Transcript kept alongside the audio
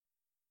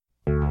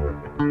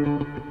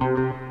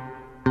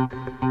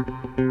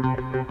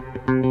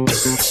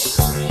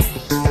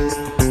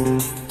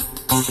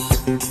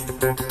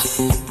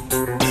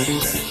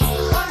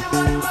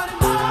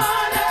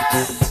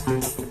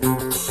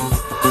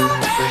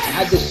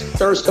had this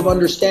thirst of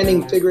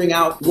understanding, figuring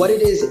out what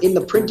it is in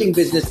the printing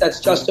business that's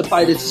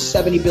justified it's a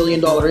 $70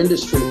 billion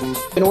industry.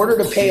 In order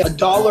to pay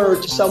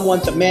 $1 to someone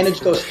to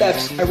manage those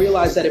steps, I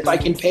realized that if I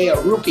can pay a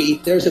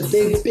rupee, there's a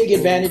big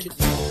advantage,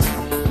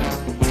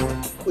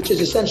 which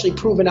is essentially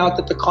proven out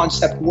that the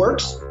concept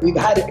works. We've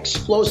had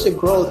explosive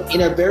growth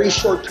in a very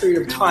short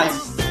period of time.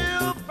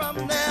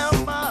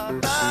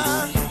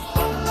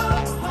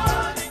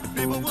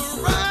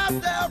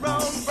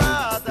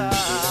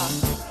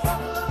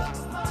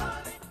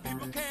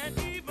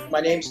 My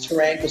name's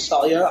Tarang,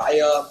 Gosalia.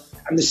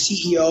 I'm the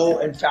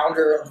CEO and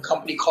founder of a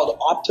company called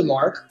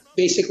Optimark.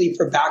 Basically,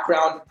 for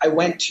background, I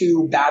went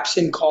to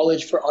Babson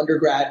College for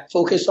undergrad,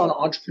 focused on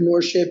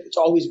entrepreneurship. It's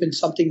always been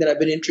something that I've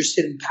been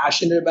interested and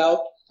passionate about.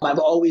 I've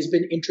always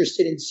been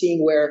interested in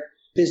seeing where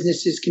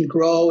businesses can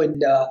grow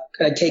and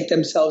kind of take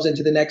themselves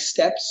into the next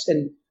steps.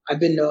 And I've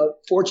been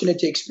fortunate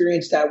to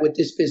experience that with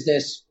this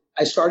business.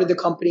 I started the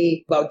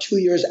company about 2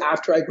 years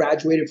after I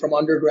graduated from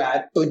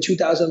undergrad. So in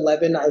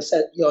 2011, I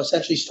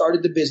essentially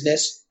started the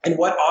business. And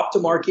what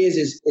Optimark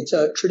is it's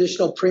a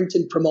traditional print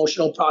and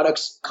promotional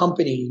products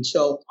company. And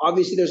so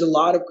obviously there's a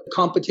lot of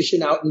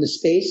competition out in the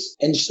space.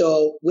 And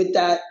so with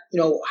that,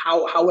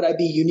 how would I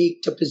be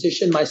unique to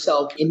position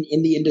myself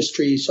in the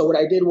industry? So what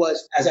I did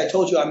was, as I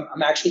told you,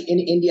 I'm actually in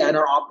India and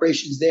our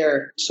operations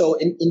there. So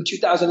in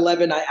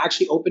 2011, I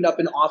actually opened up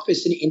an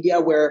office in India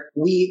where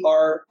we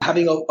are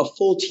having a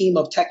full team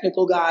of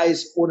technical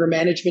guys, order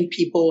management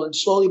people, and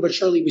slowly but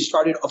surely we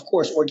started, of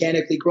course,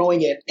 organically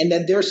growing it. And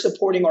then they're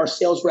supporting our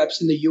sales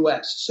reps in the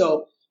US.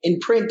 So in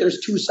print, there's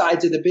two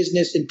sides of the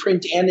business, in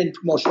print and in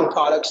promotional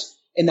products,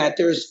 in that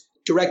there's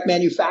direct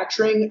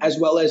manufacturing as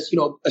well as,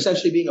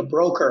 essentially being a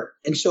broker.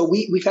 And so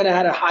we kind of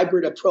had a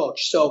hybrid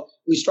approach. So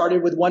we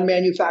started with one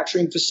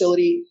manufacturing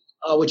facility,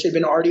 which had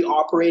been already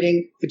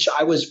operating, which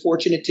I was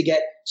fortunate to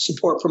get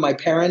support from my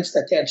parents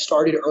that they had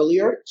started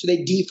earlier. So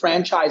they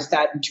defranchised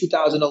that in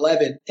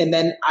 2011. And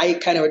then I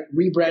kind of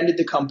rebranded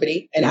the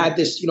company and had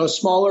this,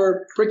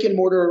 smaller brick and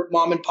mortar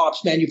mom and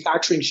pop's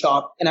manufacturing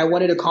shop. And I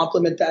wanted to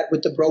complement that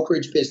with the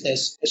brokerage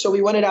business. So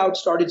we went out,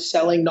 started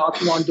selling,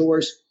 knocking on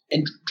doors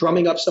and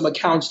drumming up some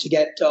accounts to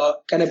get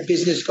kind of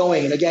business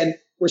going. And again,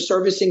 we're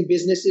servicing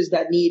businesses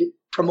that need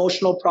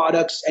promotional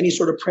products, any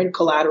sort of print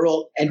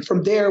collateral. And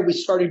from there, we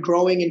started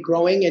growing.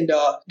 And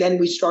then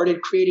we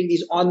started creating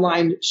these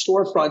online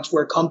storefronts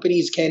where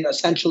companies can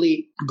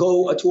essentially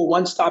go to a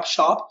one-stop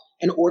shop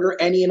and order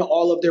any and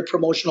all of their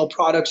promotional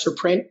products or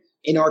print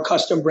in our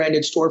custom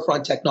branded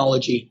storefront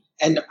technology.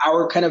 And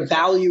our kind of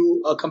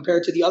value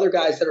compared to the other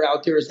guys that are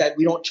out there is that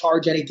we don't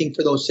charge anything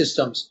for those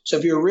systems. So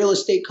if you're a real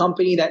estate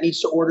company that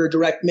needs to order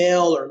direct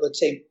mail or let's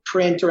say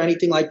print or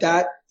anything like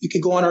that, you can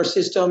go on our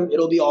system.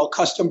 It'll be all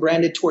custom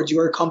branded towards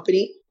your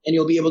company and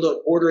you'll be able to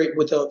order it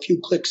with a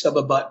few clicks of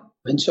a button.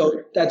 And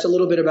so that's a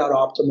little bit about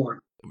Optimark.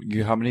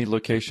 How many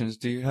locations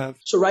do you have?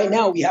 So right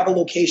now we have a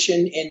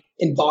location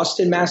in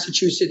Boston,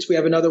 Massachusetts. We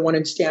have another one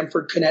in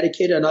Stamford,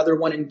 Connecticut, another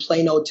one in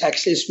Plano,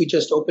 Texas. We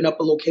just opened up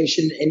a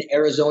location in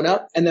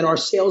Arizona. And then our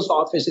sales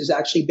office is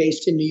actually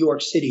based in New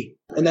York City.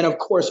 And then, of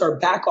course, our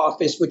back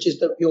office, which is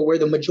where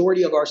the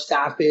majority of our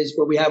staff is,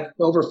 where we have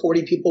over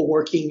 40 people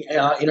working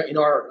in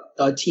our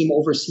team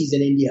overseas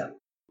in India.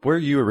 Where are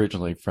you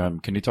originally from?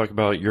 Can you talk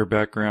about your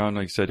background?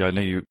 Like I said, I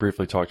know you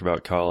briefly talked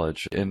about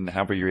college and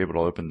how were you able to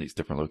open these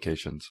different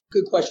locations?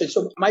 Good question.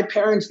 So my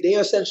parents, they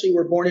essentially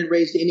were born and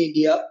raised in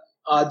India.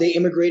 They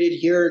immigrated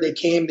here. They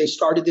came, they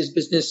started this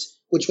business,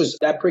 which was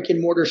that brick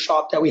and mortar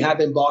shop that we have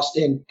in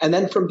Boston. And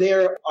then from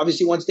there,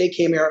 obviously, once they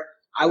came here,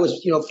 I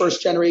was,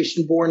 first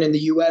generation born in the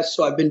US.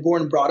 So I've been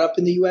born and brought up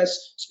in the US,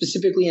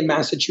 specifically in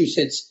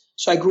Massachusetts.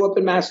 So I grew up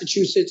in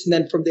Massachusetts. And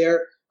then from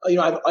there,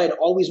 I'd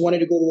always wanted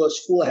to go to a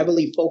school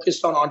heavily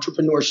focused on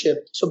entrepreneurship.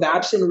 So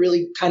Babson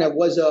really kind of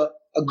was a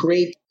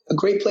great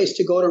place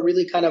to go to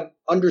really kind of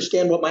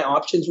understand what my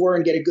options were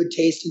and get a good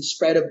taste and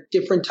spread of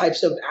different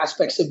types of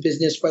aspects of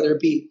business, whether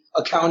it be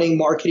accounting,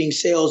 marketing,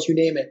 sales, you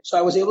name it. So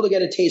I was able to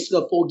get a taste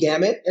of the full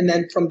gamut. And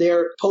then from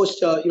there,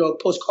 post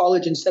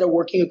college, instead of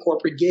working a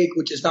corporate gig,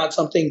 which is not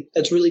something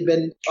that's really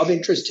been of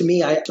interest to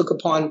me, I took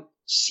upon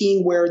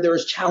seeing where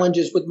there's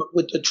challenges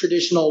with the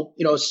traditional,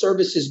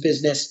 services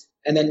business.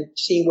 And then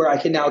seeing where I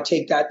can now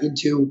take that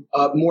into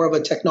more of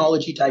a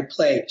technology type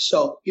play.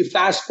 So you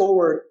fast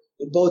forward,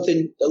 both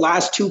in the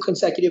last 2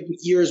 consecutive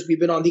years, we've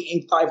been on the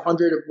Inc.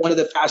 500 of one of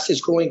the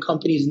fastest growing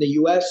companies in the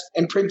US.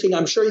 And printing,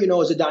 I'm sure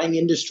is a dying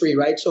industry,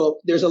 right? So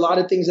there's a lot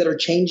of things that are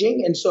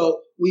changing. And so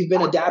we've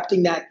been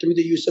adapting that through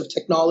the use of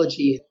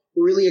technology.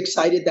 We're really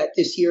excited that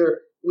this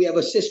year we have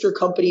a sister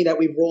company that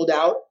we've rolled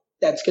out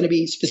that's going to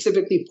be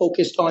specifically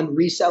focused on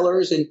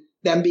resellers and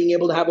them being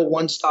able to have a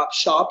one-stop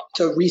shop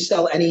to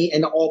resell any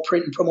and all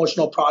print and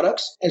promotional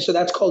products. And so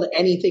that's called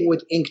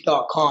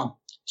anythingwithinc.com.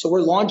 So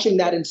we're launching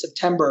that in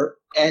September.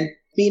 And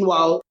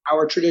meanwhile,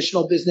 our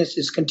traditional business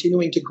is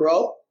continuing to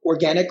grow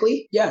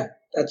organically. Yeah.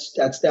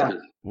 that's that.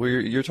 Well,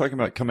 you're talking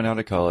about coming out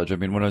of college. I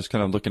mean, when I was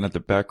kind of looking at the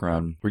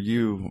background, were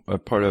you a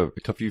part of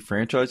a few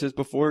franchises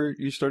before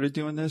you started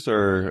doing this?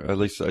 Or at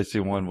least I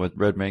see one with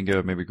Red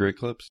Mango, maybe Great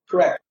Clips?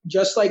 Correct.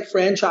 Just like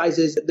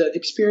franchises, the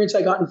experience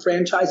I got in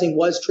franchising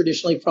was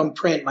traditionally from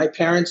print. My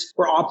parents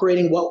were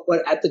operating what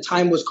at the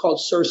time was called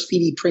Sir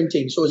Speedy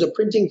Printing. So as a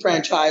printing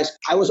franchise,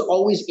 I was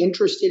always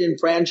interested in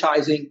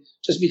franchising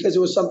just because it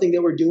was something they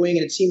were doing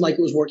and it seemed like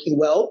it was working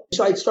well.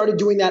 So I started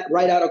doing that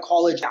right out of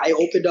college. I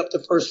opened up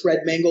the first Red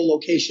Mango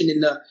location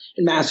in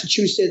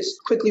Massachusetts,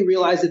 quickly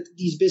realized that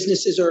these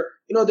businesses are,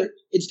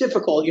 it's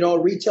difficult. A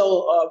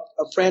retail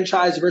a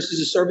franchise versus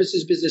a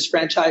services business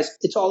franchise,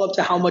 it's all up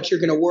to how much you're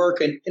going to work.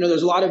 And,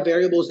 there's a lot of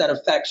variables that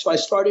affect. So I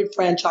started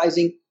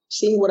franchising,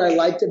 seeing what I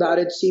liked about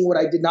it, seeing what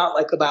I did not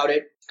like about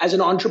it. As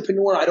an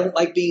entrepreneur, I don't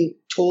like being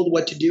told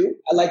what to do.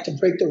 I like to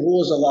break the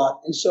rules a lot.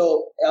 And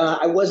so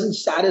I wasn't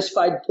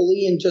satisfied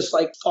fully in just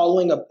like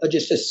following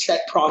just a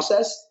set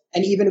process.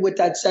 And even with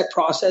that set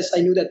process,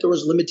 I knew that there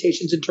was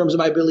limitations in terms of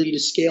my ability to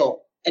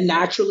scale. And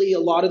naturally,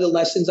 a lot of the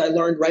lessons I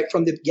learned right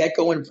from the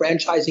get-go in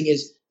franchising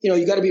is,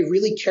 you got to be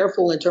really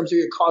careful in terms of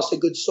your cost of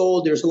goods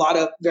sold. There's a lot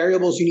of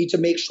variables you need to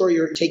make sure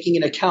you're taking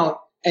into account.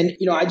 And,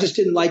 I just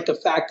didn't like the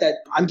fact that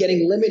I'm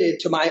getting limited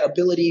to my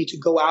ability to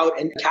go out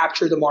and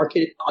capture the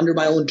market under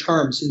my own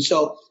terms. And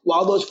so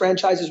while those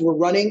franchises were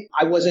running,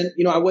 I wasn't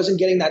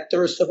getting that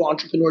thirst of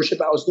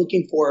entrepreneurship I was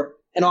looking for.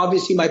 And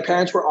obviously my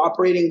parents were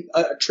operating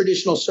a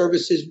traditional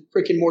services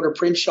brick and mortar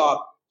print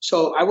shop.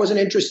 So I wasn't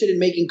interested in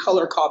making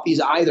color copies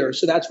either.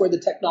 So that's where the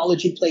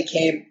technology play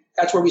came.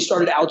 That's where we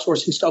started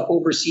outsourcing stuff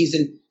overseas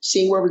and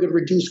seeing where we could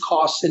reduce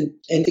costs and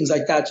things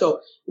like that. So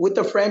with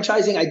the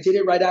franchising, I did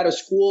it right out of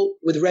school.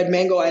 With Red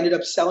Mango, I ended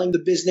up selling the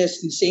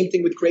business, and the same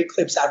thing with Great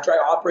Clips after I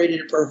operated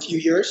it for a few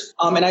years.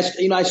 And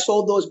I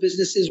sold those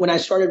businesses when I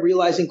started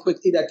realizing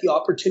quickly that the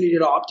opportunity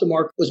to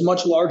Optimark was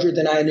much larger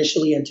than I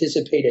initially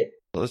anticipated.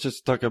 Let's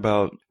just talk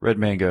about Red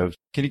Mango.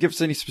 Can you give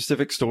us any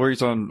specific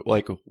stories on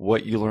like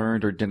what you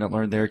learned or didn't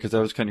learn there? Because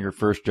that was kind of your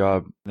first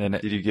job. And then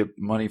did you get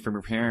money from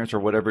your parents or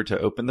whatever to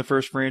open the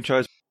first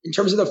franchise? In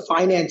terms of the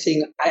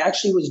financing, I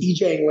actually was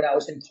DJing when I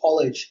was in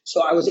college.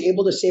 So I was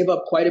able to save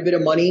up quite a bit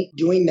of money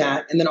doing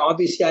that. And then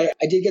obviously I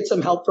did get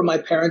some help from my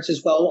parents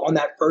as well on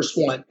that first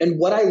one. And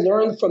what I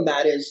learned from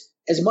that is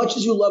as much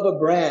as you love a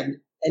brand,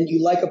 and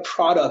you like a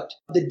product,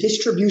 the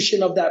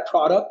distribution of that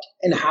product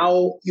and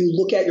how you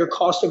look at your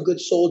cost of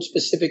goods sold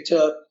specific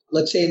to,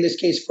 let's say in this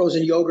case,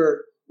 frozen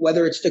yogurt,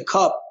 whether it's the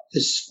cup, the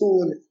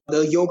spoon,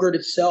 the yogurt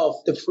itself,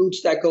 the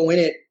fruits that go in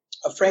it.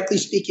 Frankly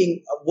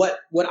speaking, what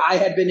I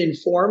had been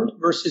informed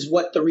versus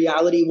what the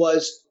reality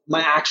was,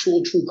 my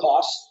actual true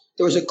costs,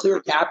 there was a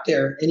clear gap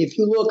there. And if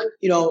you look,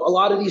 a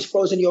lot of these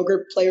frozen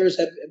yogurt players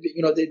have,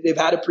 they've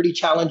had a pretty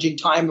challenging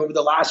time over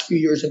the last few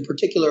years in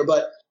particular,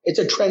 but it's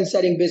a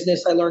trend-setting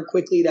business. I learned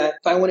quickly that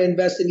if I want to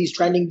invest in these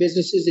trending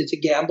businesses, it's a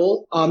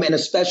gamble. And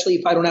especially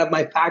if I don't have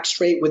my facts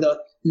straight with a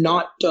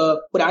not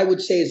what I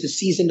would say is a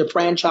seasoned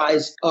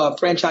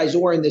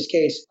franchisor in this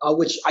case,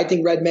 which I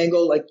think Red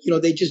Mango,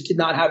 they just did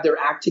not have their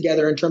act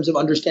together in terms of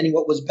understanding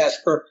what was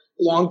best for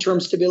long-term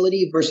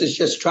stability versus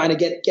just trying to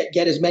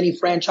get as many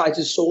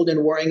franchises sold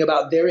and worrying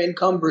about their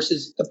income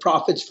versus the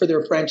profits for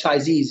their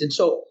franchisees. And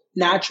so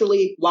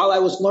naturally, while I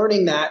was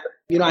learning that,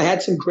 I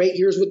had some great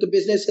years with the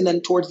business. And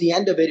then towards the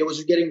end of it, it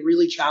was getting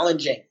really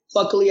challenging.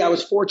 Luckily, I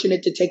was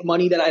fortunate to take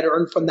money that I'd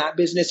earned from that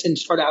business and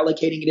start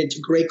allocating it into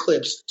Great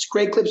Clips.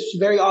 Great Clips is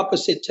very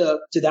opposite to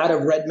that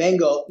of Red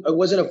Mango. It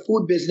wasn't a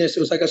food business. It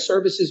was like a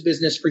services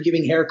business for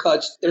giving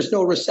haircuts. There's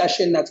no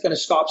recession that's going to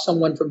stop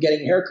someone from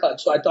getting a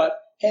haircut. So I thought,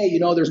 hey,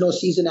 there's no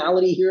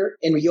seasonality here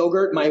in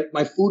yogurt.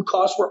 My food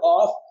costs were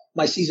off.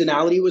 My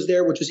seasonality was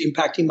there, which was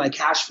impacting my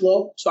cash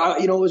flow. So,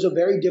 it was a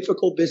very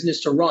difficult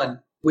business to run.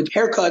 With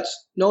haircuts,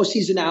 no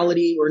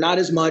seasonality or not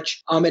as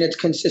much, and it's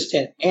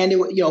consistent. And,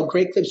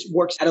 Great Clips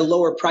works at a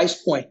lower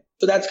price point.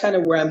 So that's kind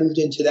of where I moved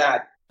into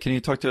that. Can you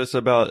talk to us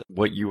about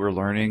what you were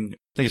learning? I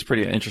think it's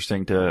pretty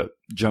interesting to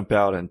jump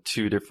out in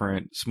two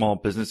different small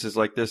businesses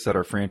like this that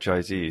are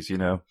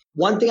franchisees,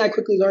 One thing I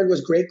quickly learned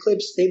was Great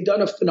Clips, they've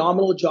done a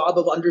phenomenal job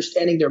of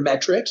understanding their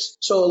metrics.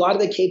 So a lot of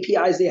the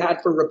KPIs they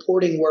had for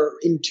reporting were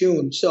in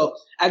tune. So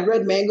at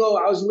Red Mango,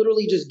 I was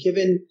literally just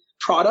given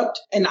product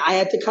and I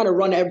had to kind of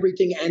run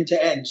everything end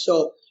to end.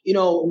 So,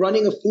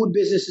 running a food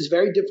business is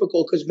very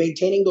difficult because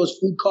maintaining those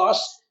food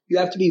costs, you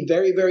have to be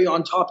very, very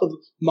on top of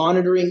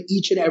monitoring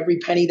each and every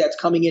penny that's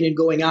coming in and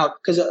going out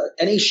because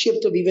any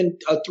shift of even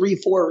 3,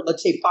 4,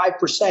 let's say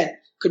 5%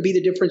 could be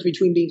the difference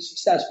between being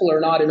successful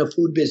or not in a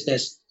food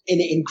business.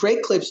 In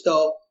Great Clips,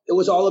 though, it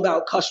was all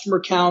about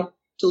customer count,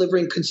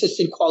 delivering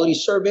consistent quality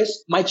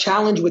service. My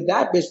challenge with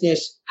that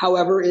business,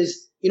 however,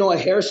 is a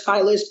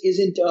hairstylist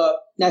isn't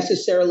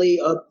necessarily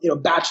a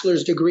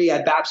bachelor's degree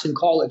at Babson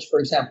College, for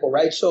example,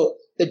 right? So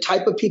the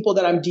type of people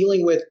that I'm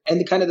dealing with and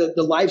the kind of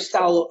the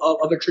lifestyle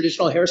of a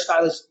traditional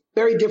hairstylist,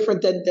 very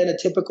different than a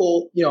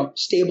typical,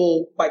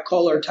 stable white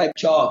collar type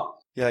job.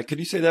 Yeah, could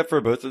you say that for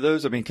both of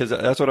those? I mean, because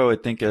that's what I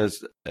would think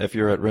as if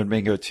you're at Red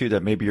Mango too,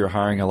 that maybe you're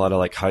hiring a lot of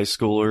like high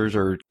schoolers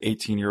or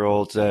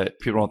 18-year-olds that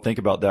people don't think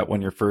about that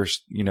when you're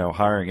first,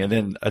 hiring. And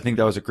then I think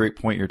that was a great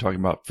point you're talking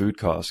about food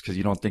costs because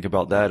you don't think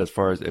about that as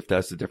far as if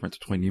that's the difference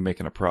between you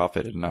making a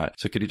profit and not.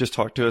 So could you just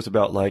talk to us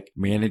about like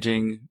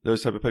managing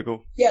those type of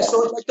people? Yeah,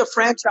 so it's like the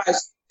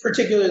franchise,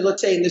 particularly,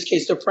 let's say in this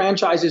case, the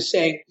franchise is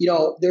saying,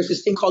 there's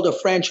this thing called a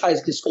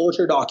franchise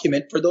disclosure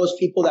document. For those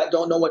people that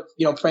don't know what,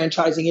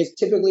 franchising is,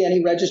 typically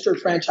any registered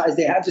franchise,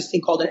 they have this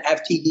thing called an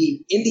FTD.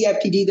 In the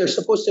FTD, they're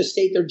supposed to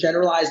state their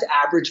generalized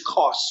average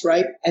costs,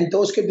 right? And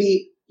those could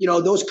be,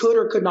 those could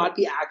or could not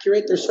be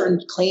accurate. There's certain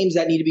claims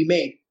that need to be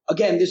made.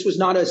 Again, this was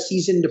not a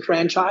seasoned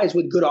franchise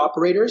with good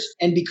operators.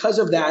 And because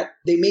of that,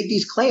 they made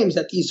these claims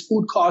that these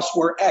food costs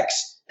were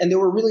X. And they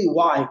were really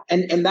why.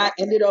 And that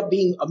ended up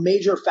being a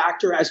major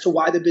factor as to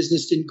why the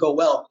business didn't go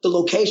well. The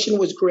location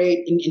was great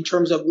in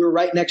terms of we were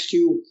right next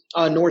to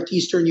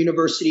Northeastern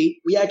University.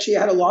 We actually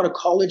had a lot of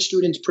college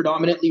students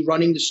predominantly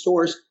running the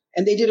stores.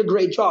 And they did a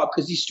great job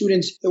because these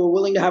students, they were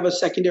willing to have a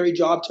secondary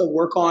job to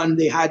work on.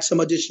 They had some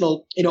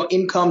additional,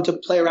 income to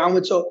play around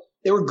with. So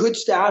they were good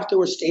staff. They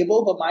were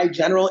stable. But my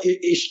general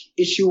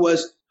issue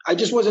was I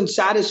just wasn't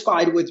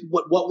satisfied with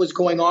what was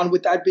going on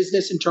with that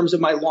business in terms of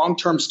my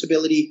long-term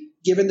stability,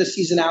 given the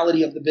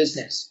seasonality of the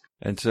business.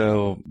 And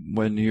so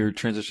when you're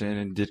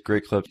transitioning and did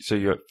Great Clips,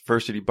 so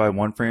first did you buy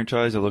one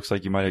franchise? It looks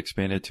like you might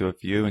expand it to a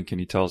few. And can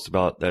you tell us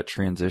about that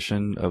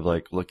transition of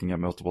like looking at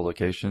multiple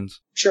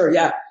locations? Sure.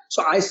 Yeah.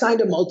 So I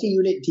signed a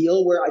multi-unit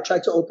deal where I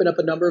tried to open up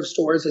a number of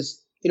stores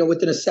as,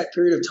 within a set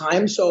period of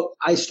time. So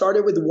I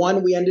started with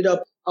one. We ended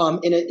up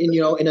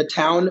in a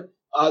town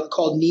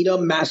called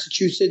Needham,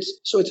 Massachusetts.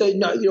 So it's a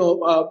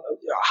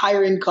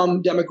higher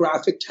income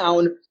demographic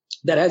town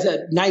that has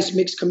a nice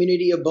mixed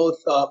community of both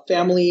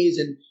families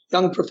and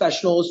young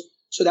professionals.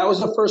 So that was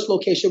the first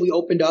location we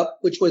opened up,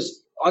 which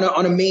was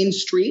on a main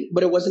street,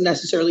 but it wasn't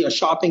necessarily a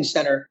shopping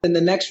center. Then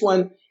the next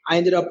one I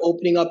ended up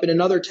opening up in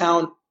another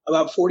town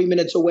about 40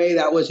 minutes away.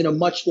 That was in a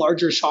much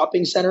larger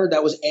shopping center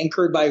that was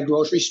anchored by a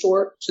grocery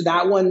store. So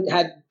that one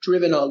had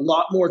driven a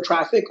lot more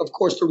traffic. Of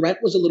course, the rent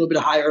was a little bit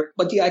higher,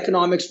 but the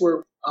economics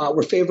were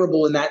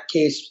favorable in that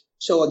case.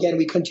 So again,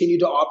 we continued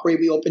to operate.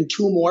 We opened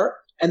two more.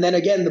 And then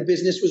again, the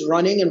business was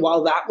running. And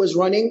while that was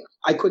running,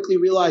 I quickly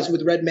realized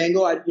with Red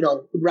Mango,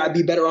 would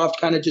be better off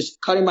kind of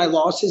just cutting my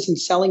losses and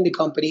selling the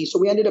company. So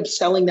we ended up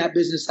selling that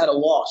business at a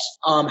loss.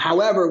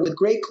 However, with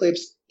Great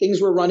Clips,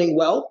 things were running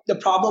well. The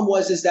problem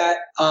is that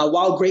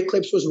while Great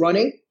Clips was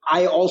running,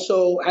 I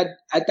also had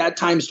at that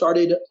time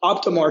started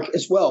Optimark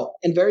as well.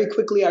 And very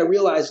quickly, I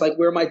realized like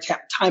where my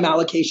time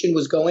allocation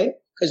was going,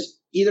 because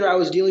either I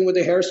was dealing with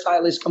a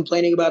hairstylist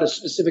complaining about a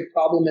specific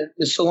problem in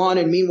the salon,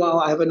 and meanwhile,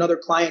 I have another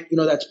client,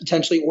 that's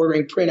potentially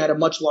ordering print at a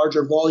much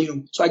larger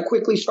volume. So I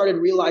quickly started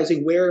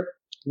realizing where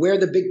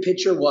the big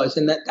picture was,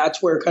 and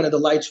that's where kind of the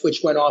light switch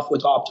went off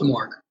with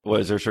Optimark.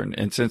 Was there a certain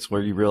instance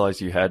where you realized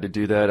you had to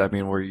do that? I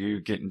mean, were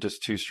you getting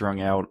just too strung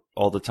out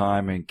all the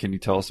time? And can you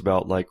tell us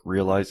about like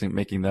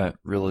making that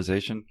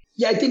realization?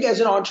 Yeah, I think as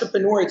an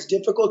entrepreneur, it's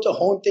difficult to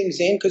hone things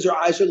in because your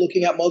eyes are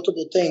looking at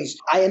multiple things.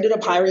 I ended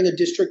up hiring a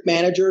district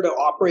manager to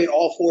operate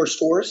all 4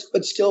 stores,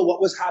 but still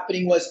what was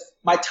happening was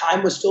my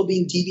time was still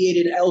being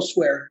deviated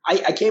elsewhere.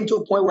 I came to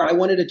a point where I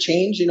wanted to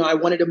change. I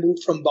wanted to move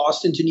from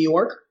Boston to New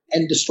York,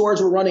 and the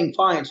stores were running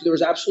fine. So there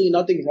was absolutely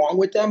nothing wrong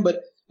with them, but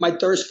my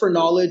thirst for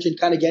knowledge and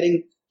kind of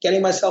getting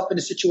myself in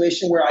a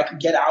situation where I could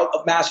get out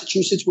of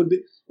Massachusetts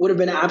would have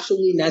been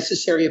absolutely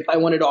necessary if I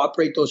wanted to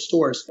operate those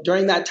stores.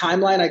 During that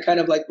timeline, I kind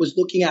of like was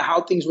looking at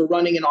how things were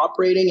running and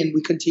operating, and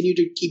we continued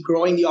to keep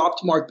growing the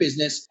Optimark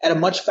business at a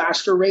much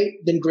faster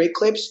rate than Great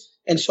Clips.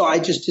 And so I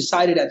just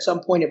decided at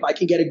some point, if I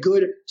can get a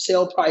good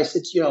sale price,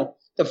 it's,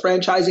 the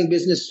franchising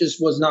business just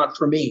was not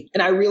for me.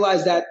 And I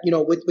realized that,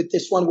 with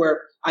this one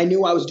where I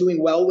knew I was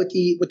doing well with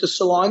the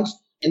salons.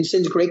 And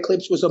since Great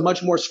Clips was a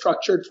much more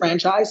structured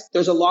franchise,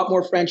 there's a lot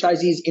more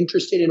franchisees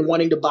interested in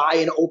wanting to buy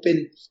and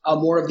open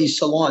more of these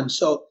salons.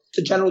 So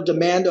the general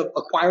demand of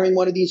acquiring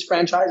one of these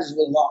franchises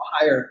was a lot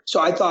higher. So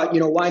I thought,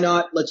 why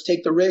not? Let's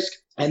take the risk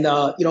and,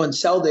 and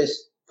sell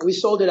this. We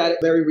sold it at a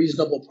very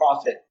reasonable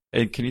profit.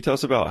 And can you tell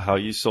us about how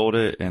you sold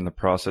it and the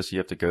process you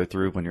have to go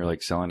through when you're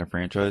like selling a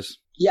franchise?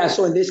 Yeah.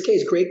 So in this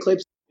case, Great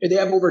Clips, they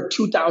have over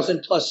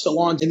 2,000 plus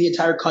salons in the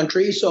entire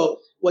country. So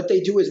what they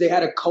do is they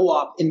had a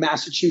co-op in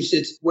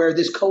Massachusetts where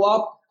this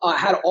co-op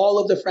had all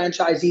of the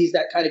franchisees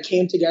that kind of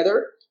came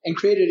together and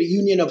created a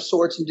union of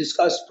sorts and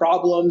discussed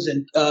problems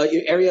and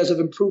areas of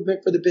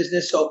improvement for the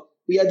business. So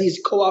we had these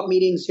co-op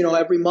meetings,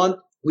 every month.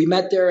 We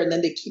met there, and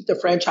then they keep the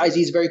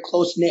franchisees very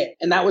close knit.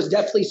 And that was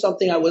definitely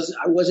something I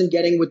wasn't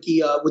getting with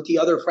the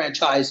other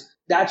franchise.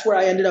 That's where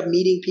I ended up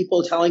meeting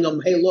people, telling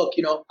them, hey, look,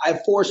 I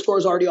have 4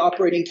 stores already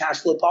operating cash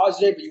flow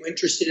positive. Are you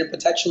interested in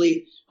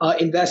potentially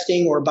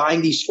investing or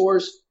buying these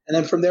stores? And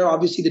then from there,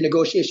 obviously, the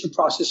negotiation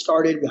process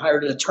started. We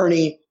hired an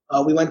attorney.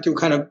 We went through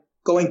kind of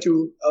going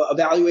through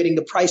evaluating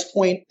the price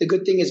point. The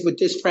good thing is with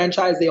this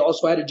franchise, they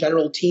also had a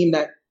general team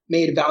that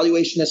made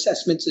valuation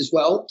assessments as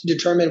well to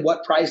determine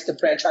what price the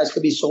franchise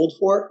could be sold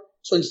for.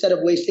 So instead of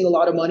wasting a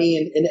lot of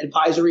money in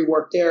advisory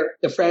work there,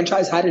 the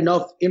franchise had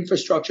enough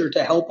infrastructure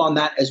to help on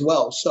that as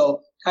well.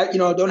 So,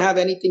 don't have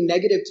anything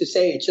negative to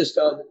say. It's just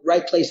the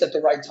right place at the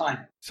right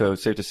time. So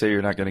it's safe to say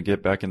you're not going to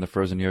get back in the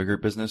frozen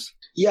yogurt business?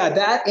 Yeah,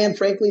 that and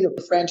frankly,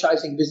 the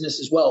franchising business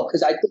as well.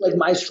 Because I feel like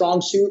my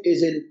strong suit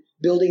is in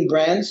building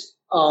brands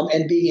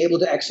and being able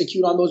to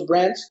execute on those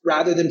brands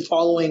rather than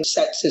following a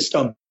set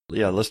system.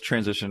 Yeah, let's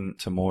transition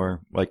to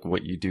more like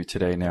what you do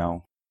today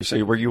now.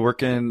 So were you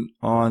working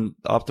on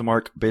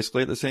Optimark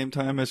basically at the same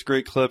time as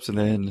Great Clips? And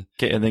then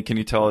can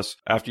you tell us,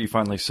 after you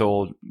finally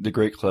sold the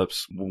Great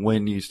Clips,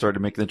 when you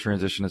started making the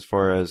transition as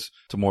far as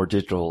to more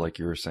digital, like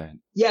you were saying?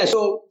 Yeah,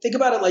 so think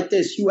about it like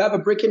this. You have a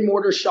brick and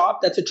mortar shop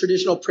that's a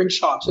traditional print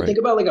shop. So Think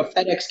about like a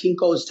FedEx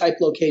Kinko's type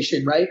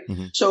location, right?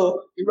 Mm-hmm.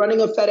 So you're running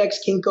a FedEx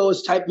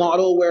Kinko's type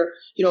model where,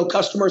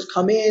 customers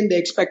come in, they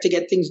expect to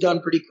get things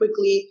done pretty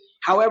quickly.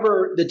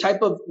 However, the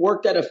type of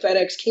work that a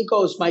FedEx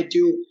Kinko's might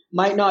do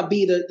might not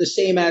be the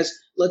same as,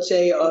 let's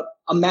say,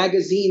 a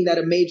magazine that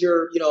a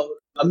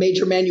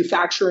major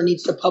manufacturer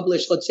needs to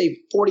publish, let's say,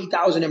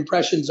 40,000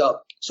 impressions of.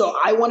 So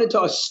I wanted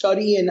to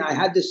study, and I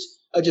had this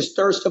just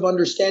thirst of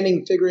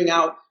understanding, figuring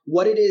out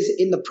what it is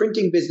in the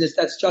printing business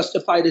that's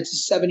justified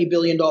it's a $70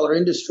 billion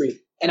industry.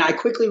 And I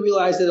quickly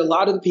realized that a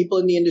lot of the people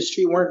in the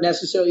industry weren't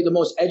necessarily the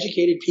most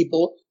educated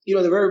people.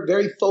 They're very,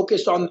 very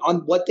focused on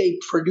what they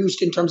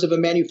produced in terms of a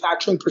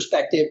manufacturing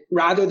perspective,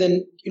 rather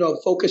than,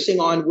 focusing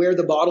on where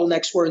the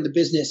bottlenecks were in the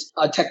business.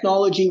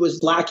 Technology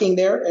was lacking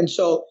there. And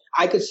so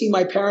I could see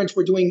my parents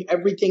were doing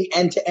everything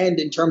end to end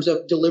in terms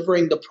of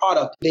delivering the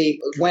product. They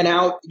went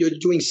out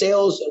doing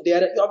sales. They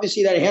had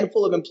a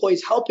handful of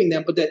employees helping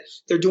them, but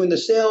they're doing the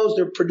sales,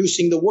 they're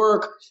producing the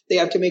work. They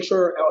have to make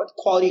sure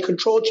quality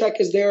control check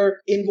is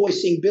there,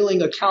 invoicing,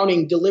 billing,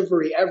 accounting,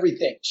 delivery,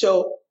 everything.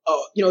 So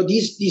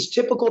these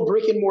typical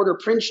brick and mortar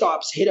print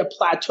shops hit a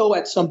plateau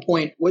at some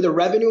point where the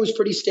revenue is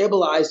pretty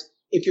stabilized.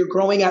 If you're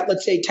growing at,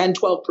 let's say, 10,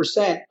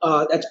 12%,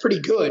 that's pretty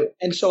good.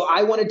 And so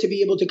I wanted to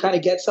be able to kind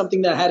of get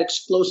something that had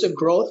explosive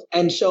growth.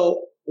 And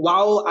so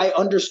while I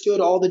understood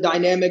all the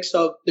dynamics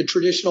of the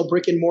traditional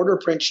brick and mortar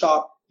print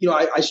shop,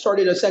 I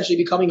started essentially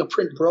becoming a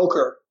print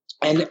broker.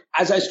 And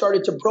as I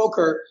started to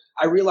broker,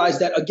 I realized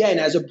that, again,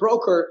 as a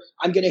broker,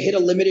 I'm going to hit a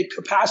limited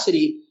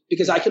capacity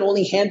because I can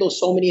only handle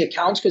so many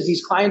accounts because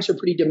these clients are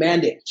pretty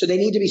demanding. So they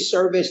need to be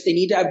serviced. They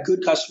need to have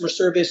good customer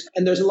service.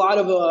 And there's a lot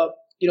of,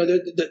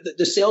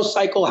 the sales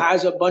cycle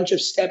has a bunch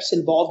of steps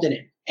involved in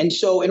it. And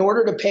so in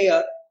order to pay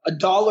a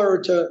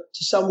dollar to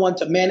someone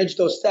to manage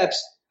those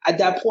steps, at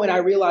that point, I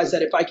realized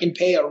that if I can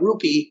pay a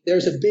rupee,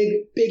 there's a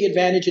big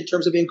advantage in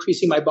terms of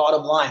increasing my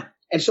bottom line.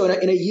 And so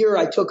in a year,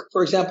 I took,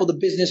 for example, the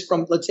business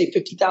from, let's say,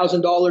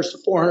 $50,000 to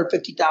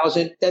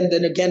 $450,000.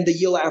 Then again, the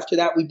year after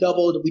that, we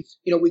doubled.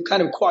 We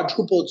kind of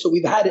quadrupled. So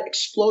we've had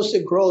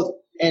explosive growth,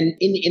 and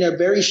in a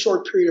very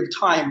short period of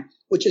time,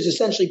 which has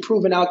essentially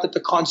proven out that the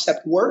concept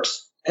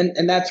works.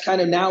 And that's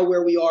kind of now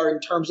where we are in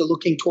terms of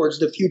looking towards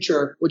the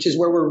future, which is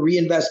where we're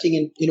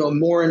reinvesting in,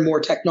 more and more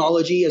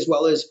technology as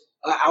well as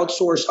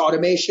outsourced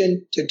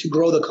automation to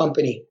grow the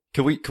company.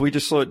 Can we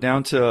just slow it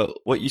down to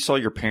what you saw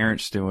your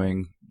parents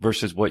doing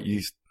versus what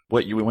you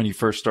when you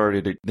first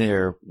started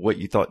there, what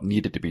you thought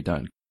needed to be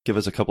done? Give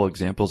us a couple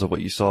examples of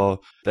what you saw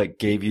that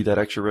gave you that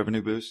extra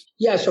revenue boost.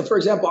 Yeah. So for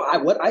example,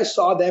 what I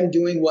saw them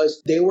doing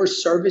was they were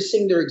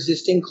servicing their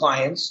existing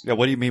clients. Yeah.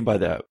 What do you mean by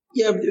that?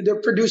 Yeah,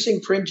 they're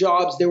producing print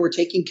jobs. They were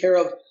taking care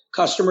of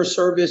customer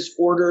service,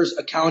 orders,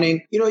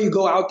 accounting. You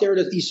go out there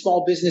to these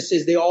small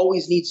businesses, they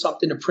always need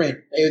something to print.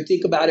 And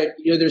think about it,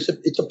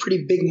 it's a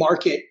pretty big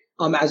market,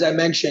 as I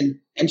mentioned.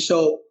 And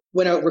so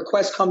when a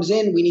request comes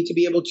in, we need to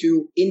be able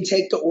to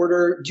intake the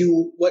order,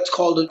 do what's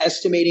called an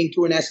estimating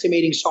through an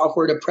estimating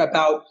software to prep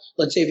out.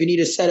 Let's say if you need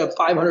a set of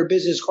 500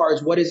 business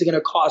cards, what is it going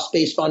to cost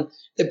based on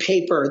the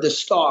paper, the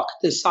stock,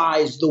 the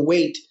size, the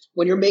weight?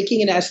 When you're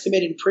making an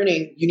estimate in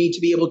printing, you need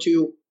to be able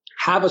to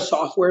have a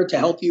software to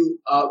help you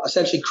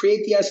essentially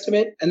create the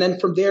estimate. And then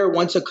from there,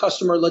 once a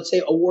customer, let's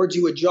say, awards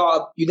you a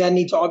job, you then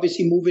need to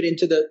obviously move it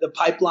into the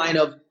pipeline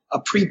of a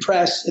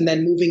pre-press and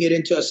then moving it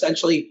into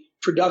essentially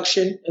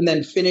production and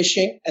then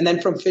finishing. And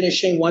then from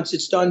finishing, once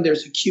it's done,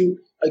 there's a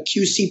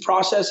QC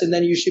process, and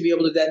then you should be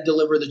able to then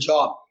deliver the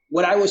job.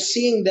 What I was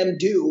seeing them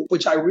do,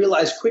 which I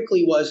realized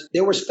quickly, was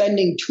they were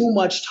spending too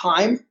much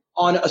time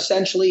on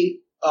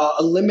essentially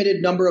a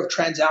limited number of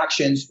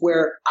transactions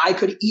where I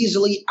could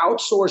easily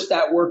outsource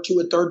that work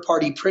to a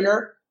third-party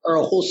printer or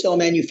a wholesale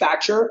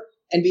manufacturer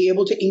and be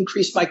able to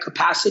increase my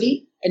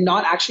capacity and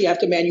not actually have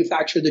to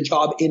manufacture the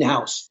job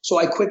in-house. So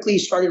I quickly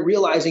started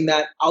realizing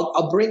that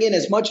I'll bring in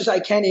as much as I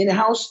can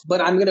in-house,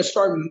 but I'm going to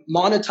start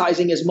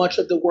monetizing as much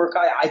of the work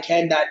I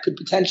can that could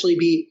potentially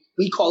be,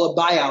 we call a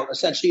buyout,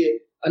 essentially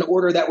an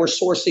order that we're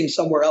sourcing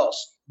somewhere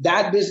else.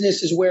 That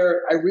business is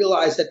where I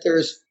realized that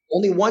there's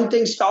only one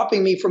thing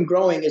stopping me from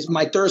growing is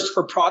my thirst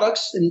for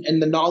products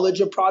and the knowledge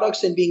of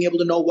products and being able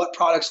to know what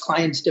products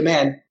clients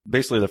demand.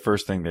 Basically, the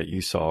first thing that you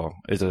saw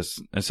is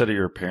instead of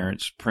your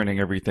parents printing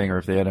everything, or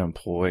if they had an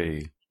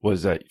employee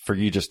was that for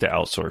you just to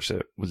outsource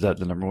it? Was that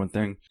the number one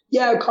thing?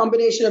 Yeah, a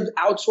combination of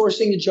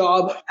outsourcing the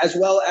job as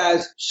well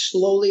as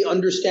slowly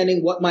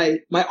understanding what my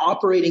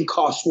operating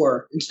costs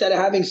were. Instead of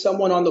having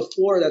someone on the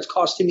floor that's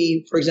costing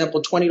me, for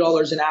example,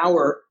 $20 an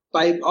hour,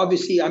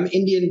 obviously I'm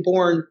Indian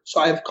born, so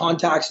I have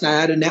contacts and I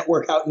had a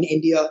network out in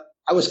India.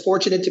 I was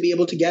fortunate to be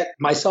able to get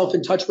myself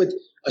in touch with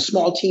a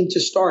small team to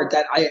start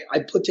that I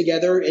put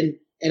together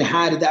and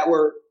had that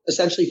were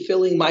essentially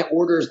filling my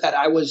orders that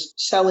I was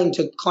selling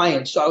to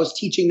clients. So I was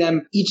teaching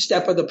them each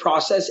step of the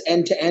process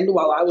end to end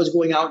while I was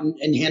going out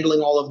and handling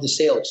all of the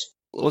sales.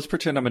 Let's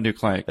pretend I'm a new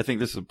client. I think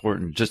this is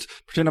important. Just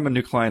pretend I'm a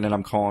new client and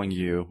I'm calling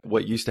you.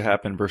 What used to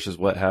happen versus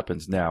what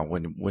happens now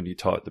when you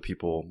taught the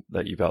people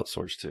that you've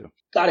outsourced to?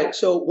 Got it.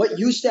 So what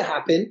used to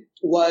happen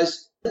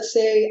was, let's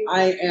say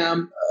I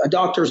am a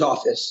doctor's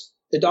office.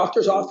 The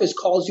doctor's office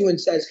calls you and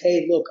says,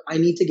 hey, look, I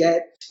need to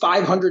get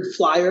 500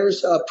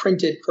 flyers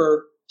printed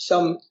for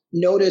some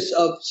notice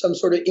of some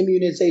sort of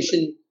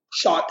immunization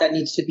shot that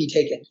needs to be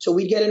taken. So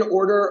we get an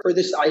order for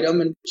this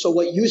item. And so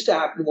what used to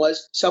happen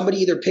was somebody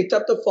either picked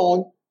up the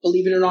phone,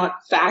 believe it or not,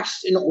 faxed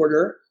an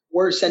order,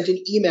 or sent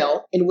an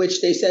email in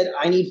which they said,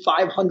 I need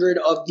 500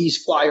 of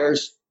these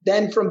flyers.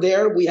 Then from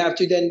there, we have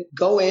to then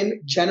go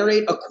in,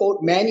 generate a quote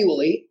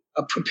manually,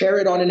 prepare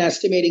it on an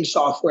estimating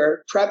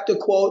software, prep the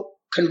quote,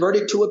 convert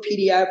it to a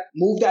PDF,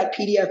 move that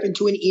PDF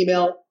into an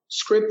email,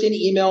 script an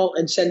email,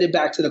 and send it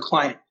back to the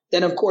client.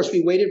 Then, of course,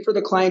 we waited for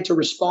the client to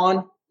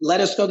respond, let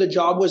us know the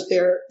job was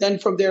there. Then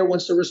from there,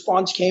 once the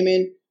response came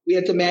in, we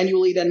had to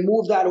manually then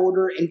move that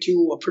order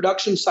into a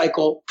production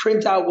cycle,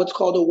 print out what's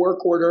called a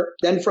work order.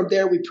 Then from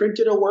there, we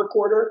printed a work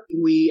order.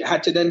 We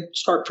had to then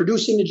start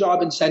producing the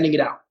job and sending it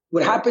out.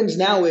 What happens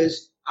now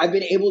is I've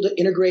been able to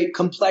integrate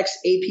complex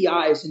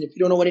APIs. And if you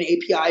don't know what an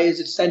API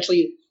is,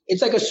 essentially,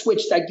 it's like a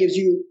switch that gives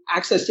you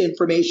access to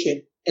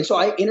information. And so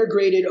I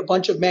integrated a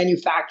bunch of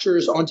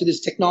manufacturers onto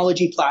this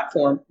technology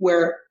platform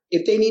where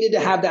if they needed to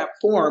have that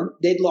form,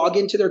 they'd log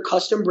into their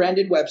custom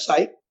branded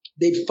website.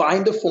 They'd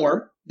find the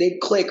form. They'd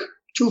click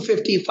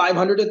 250,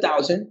 500,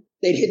 1,000.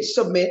 They'd hit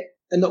submit,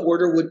 and the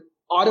order would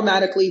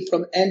automatically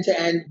from end to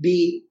end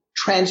be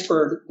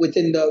transferred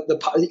within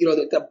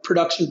the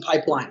production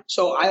pipeline.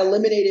 So I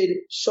eliminated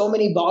so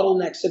many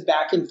bottlenecks of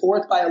back and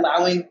forth by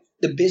allowing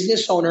the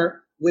business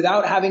owner,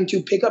 without having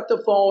to pick up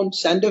the phone,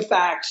 send a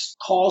fax,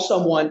 call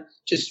someone,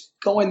 just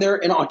go in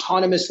there and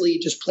autonomously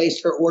just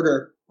place their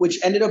order, which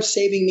ended up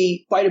saving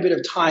me quite a bit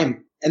of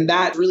time. And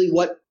that really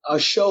what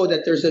showed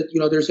that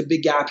there's a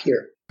big gap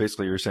here.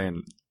 Basically, you're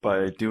saying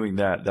by doing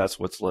that, that's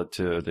what's led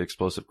to the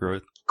explosive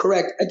growth.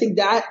 Correct. I think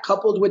that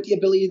coupled with the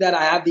ability that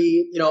I have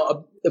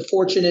the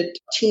fortunate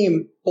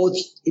team, both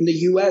in the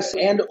US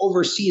and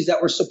overseas,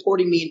 that were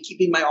supporting me and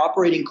keeping my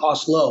operating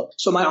costs low.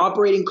 So my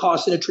operating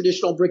costs in a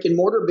traditional brick and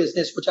mortar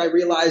business, which I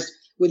realized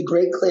with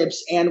Great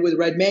Clips and with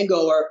Red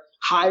Mango, are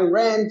high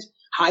rent,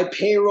 high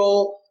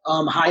payroll,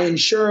 high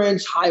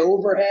insurance, high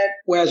overhead.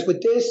 Whereas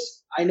with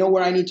this, I know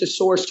where I need to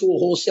source to a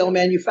wholesale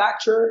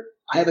manufacturer.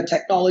 I have a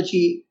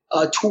technology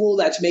tool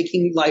that's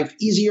making life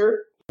easier.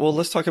 Well,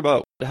 let's talk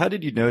about how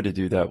did you know to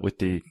do that with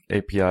the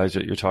APIs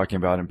that you're talking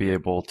about and be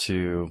able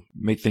to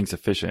make things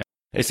efficient?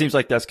 It seems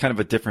like that's kind of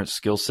a different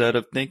skill set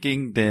of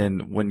thinking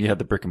than when you had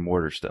the brick and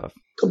mortar stuff.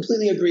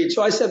 Completely agreed.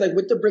 So I said, like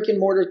with the brick and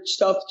mortar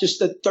stuff, just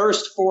the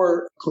thirst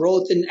for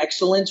growth and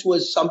excellence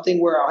was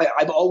something where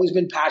I've always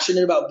been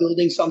passionate about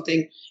building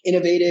something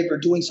innovative or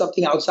doing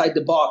something outside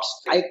the box.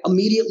 I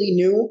immediately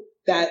knew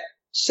that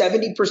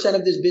 70%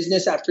 of this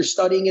business, after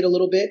studying it a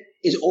little bit,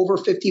 is over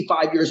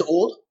 55 years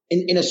old.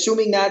 In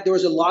assuming that there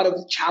was a lot of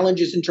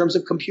challenges in terms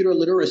of computer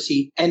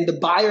literacy, and the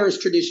buyers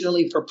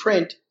traditionally for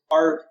print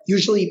are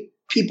usually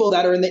people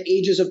that are in the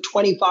ages of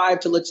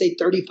 25 to, let's say,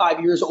 35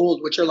 years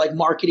old, which are like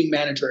marketing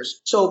managers.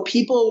 So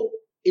people,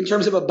 in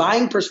terms of a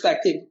buying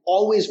perspective,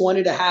 always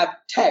wanted to have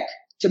tech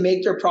to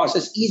make their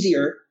process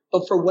easier.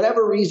 But for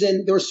whatever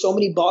reason, there were so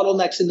many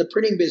bottlenecks in the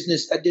printing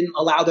business that didn't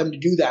allow them to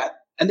do that.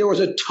 And there was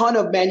a ton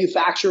of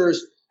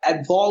manufacturers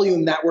at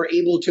volume that were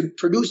able to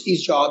produce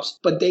these jobs,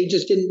 but they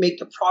just didn't make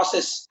the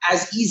process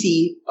as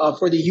easy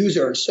for the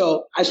user.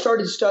 So I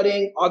started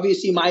studying.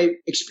 Obviously, my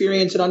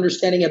experience and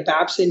understanding at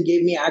Babson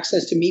gave me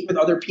access to meet with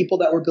other people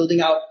that were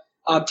building out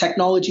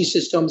technology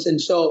systems.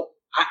 And so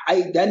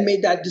I then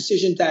made that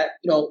decision that,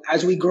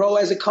 as we grow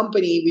as a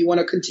company, we want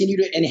to continue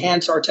to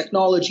enhance our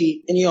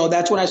technology. And,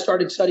 that's when I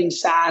started studying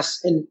SaaS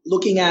and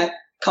looking at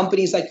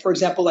companies like, for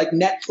example, like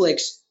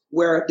Netflix,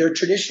 where their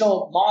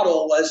traditional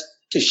model was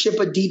to ship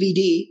a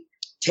DVD,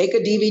 take a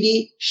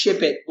DVD,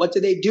 ship it. What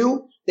did they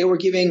do? They were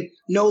giving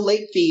no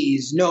late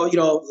fees, no,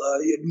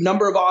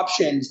 number of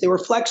options. They were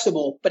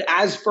flexible. But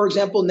as, for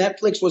example,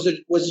 Netflix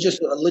was just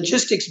a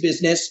logistics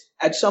business,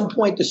 at some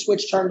point the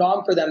switch turned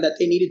on for them that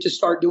they needed to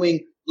start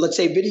doing, let's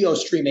say, video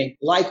streaming.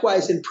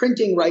 Likewise, in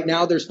printing right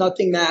now, there's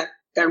nothing that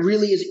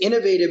really is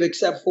innovative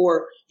except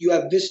for you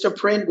have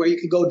Vistaprint where you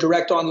can go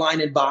direct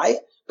online and buy.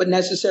 But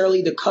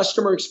necessarily the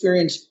customer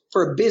experience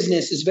for a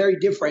business is very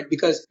different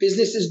because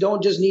businesses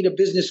don't just need a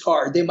business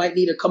card. They might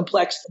need a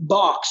complex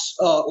box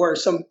or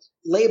some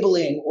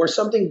labeling or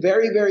something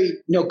very, very,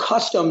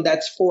 custom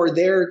that's for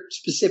their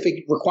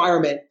specific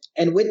requirement.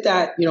 And with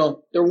that,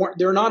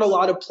 there are not a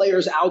lot of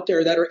players out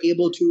there that are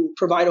able to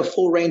provide a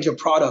full range of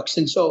products.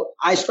 And so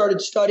I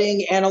started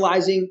studying,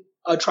 analyzing,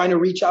 trying to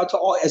reach out to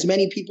as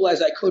many people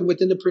as I could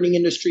within the printing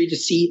industry to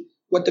see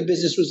what the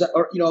business was,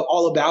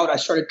 all about. I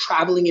started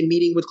traveling and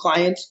meeting with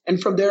clients.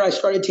 And from there, I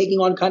started taking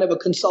on kind of a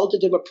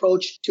consultative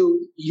approach to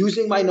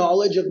using my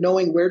knowledge of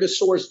knowing where to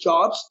source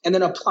jobs and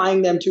then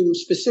applying them to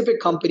specific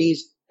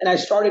companies. And I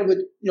started with,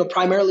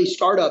 primarily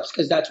startups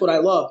because that's what I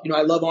love.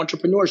 I love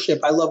entrepreneurship.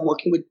 I love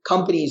working with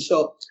companies.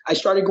 So I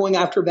started going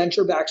after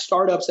venture-backed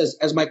startups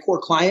as my core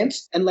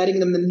clients and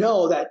letting them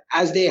know that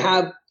as they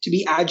have to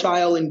be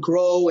agile and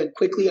grow and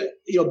quickly,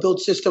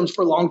 build systems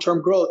for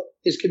long-term growth,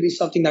 this could be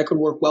something that could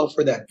work well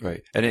for them.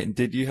 Right. And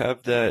did you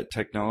have that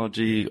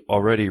technology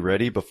already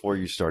ready before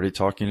you started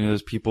talking to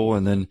those people?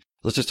 And then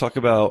let's just talk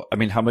about,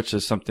 how much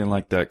does something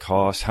like that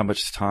cost? How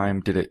much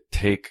time did it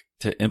take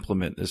to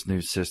implement this new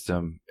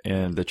system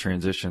and the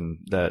transition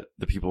that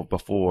the people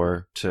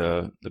before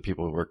to the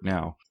people who work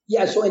now?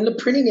 Yeah, so in the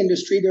printing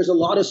industry, there's a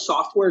lot of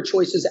software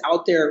choices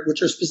out there,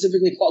 which are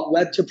specifically called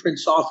web to print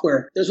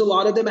software. There's a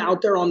lot of them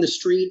out there on the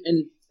street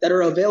and that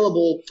are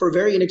available for a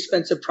very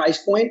inexpensive price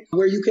point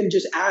where you can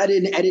just add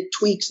and edit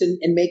tweaks and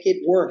make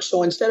it work.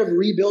 So instead of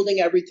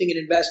rebuilding everything and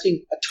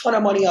investing a ton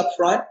of money up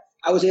front,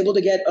 I was able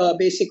to get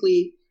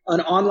basically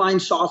an online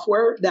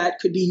software that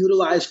could be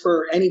utilized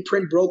for any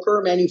print broker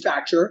or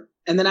manufacturer.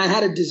 And then I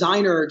had a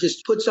designer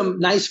just put some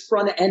nice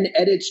front end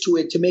edits to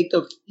it to make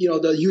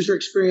the user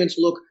experience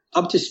look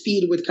up to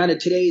speed with kind of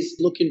today's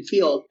look and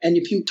feel. And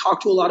if you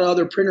talk to a lot of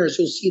other printers,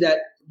 you'll see that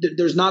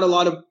there's not a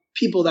lot of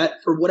people that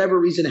for whatever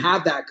reason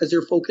have that because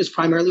they're focused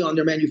primarily on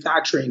their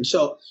manufacturing.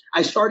 So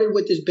I started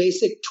with this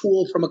basic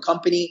tool from a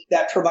company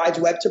that provides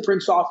web to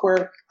print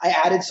software. I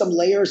added some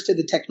layers to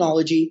the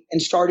technology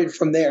and started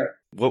from there.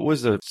 What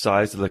was the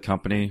size of the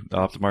company,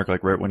 Optimark,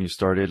 like right when you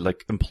started,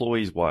 like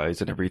employees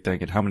wise and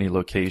everything, and how many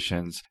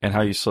locations and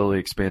how you slowly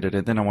expanded?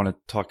 And then I want to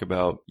talk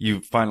about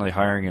you finally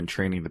hiring and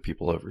training the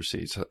people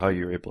overseas, how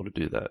you were able to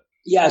do that.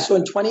 Yeah, so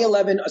in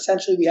 2011,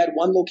 essentially we had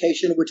one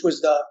location, which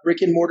was the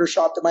brick and mortar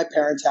shop that my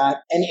parents had.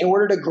 And in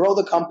order to grow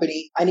the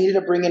company, I needed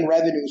to bring in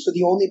revenue. So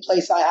the only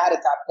place I had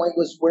at that point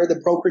was where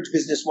the brokerage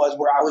business was,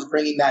 where I was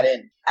bringing that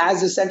in.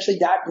 As essentially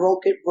that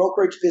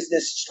brokerage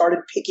business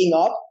started picking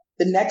up,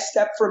 the next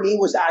step for me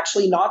was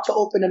actually not to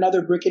open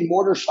another brick and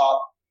mortar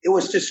shop. It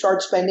was to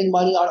start spending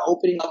money on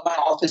opening up my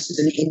offices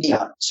in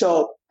India.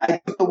 So I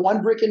took the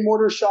one brick and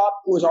mortar shop,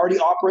 who was already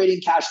operating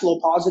cash flow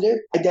positive.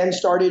 I then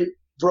started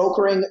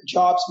brokering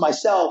jobs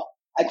myself.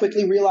 I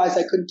quickly realized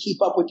I couldn't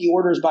keep up with the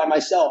orders by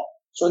myself.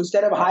 So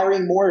instead of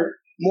hiring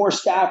more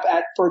staff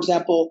at, for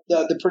example,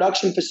 the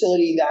production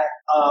facility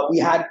that we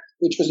had,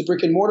 which was a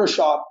brick and mortar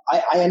shop,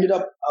 I ended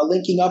up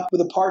linking up with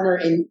a partner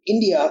in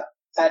India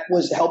that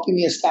was helping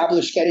me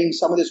establish getting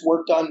some of this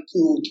work done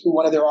through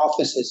one of their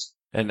offices.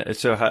 And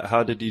so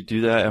how did you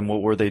do that? And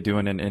what were they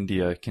doing in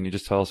India? Can you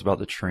just tell us about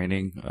the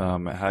training,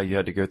 how you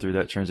had to go through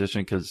that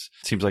transition? Because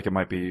it seems like it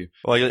might be,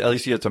 well, at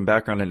least you had some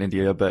background in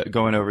India, but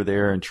going over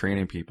there and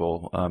training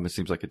people, it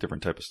seems like a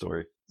different type of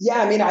story.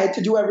 Yeah, I had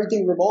to do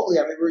everything remotely.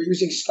 We're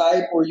using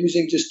Skype, we're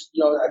using just,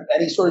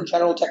 any sort of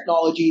general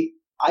technology.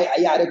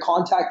 I had a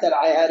contact that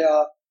I had,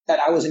 that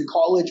I was in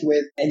college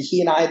with, and he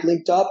and I had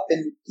linked up,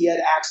 and he had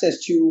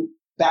access to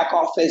back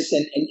office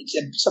and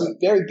some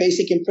very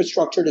basic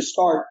infrastructure to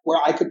start where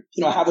I could,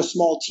 have a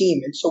small team.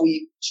 And so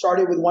we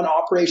started with one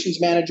operations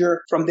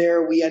manager. From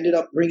there, we ended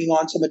up bringing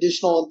on some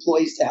additional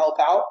employees to help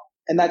out.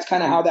 And that's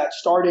kind of how that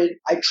started.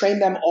 I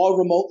trained them all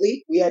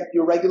remotely. We had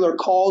your regular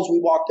calls. We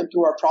walked them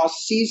through our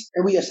processes,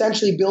 and we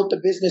essentially built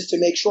the business to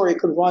make sure it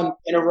could run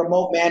in a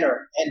remote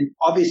manner. And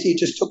obviously it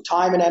just took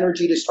time and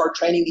energy to start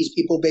training these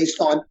people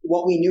based on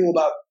what we knew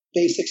about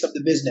basics of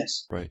the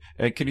business. Right.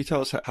 And can you tell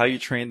us how you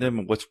trained them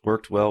and what's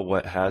worked well,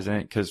 what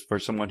hasn't? Because for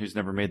someone who's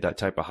never made that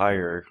type of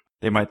hire,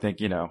 they might think,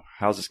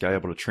 how's this guy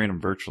able to train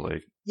them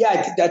virtually? Yeah, I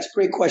think that's a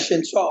great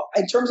question. So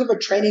in terms of a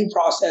training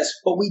process,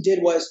 what we did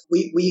was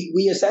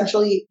we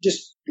essentially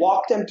just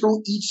walked them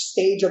through each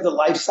stage of the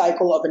life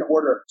cycle of an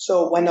order.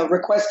 So when a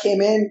request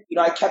came in,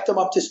 I kept them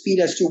up to speed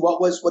as to what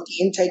the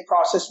intake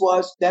process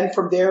was. Then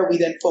from there, we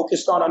then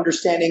focused on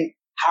understanding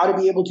how to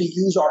be able to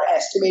use our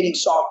estimating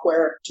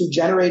software to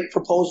generate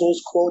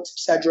proposals, quotes,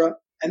 etc.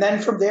 And then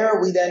from there,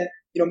 we then,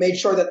 made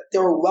sure that they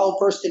were well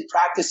versed in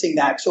practicing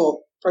that.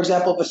 So, for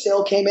example, if a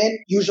sale came in,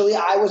 usually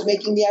I was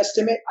making the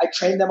estimate. I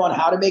trained them on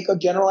how to make a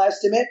general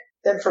estimate.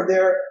 Then from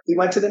there, we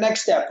went to the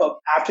next step of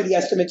after the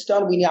estimate's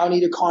done, we now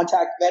need to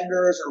contact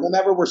vendors or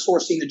whomever we're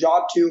sourcing the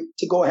job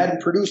to go ahead and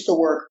produce the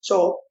work.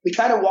 So we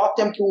kind of walked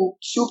them through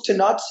soup to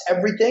nuts,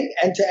 everything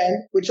end to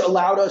end, which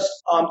allowed us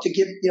to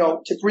give,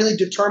 to really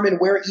determine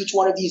where each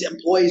one of these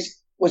employees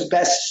was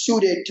best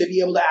suited to be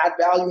able to add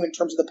value in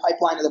terms of the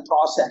pipeline of the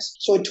process.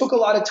 So it took a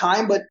lot of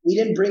time, but we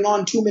didn't bring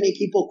on too many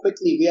people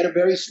quickly. We had a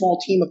very small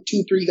team of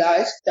 2-3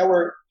 guys that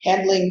were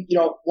handling,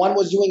 one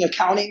was doing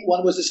accounting,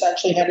 one was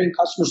essentially handling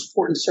customer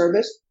support and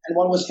service. and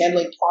one was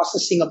handling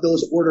processing of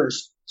those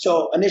orders.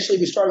 So initially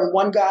we started with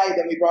one guy,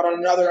 then we brought on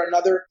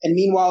another. And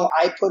meanwhile,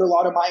 I put a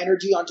lot of my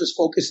energy on just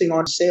focusing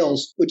on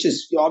sales, which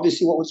is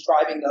obviously what was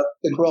driving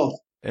the growth.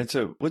 And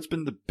so what's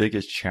been the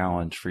biggest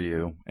challenge for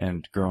you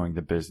and growing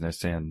the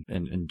business and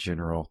in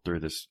general through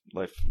this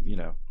life,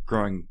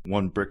 growing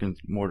one brick and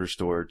mortar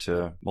store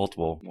to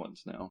multiple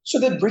ones now? So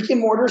the brick and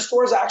mortar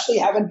stores actually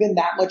haven't been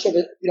that much of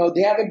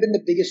they haven't been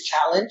the biggest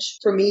challenge.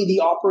 For me,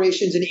 the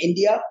operations in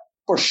India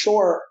for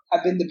sure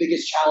have been the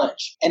biggest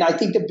challenge. And I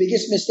think the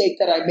biggest mistake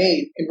that I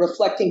made in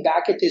reflecting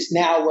back at this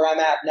now, where I'm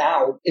at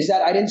now, is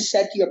that I didn't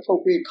set the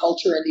appropriate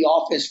culture in the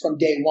office from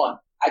day one.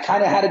 I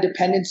kind of had a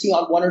dependency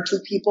on one or two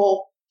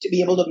people to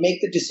be able to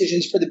make the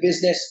decisions for the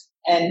business.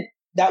 And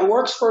that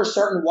works for a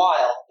certain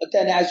while. But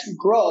then as you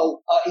grow,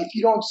 if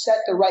you don't set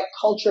the right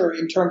culture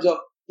in terms of,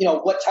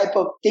 what type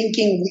of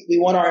thinking we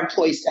want our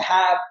employees to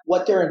have,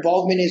 what their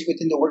involvement is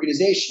within the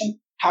organization,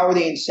 how are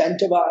they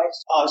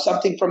incentivized,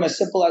 something from as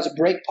simple as a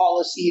break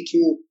policy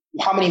to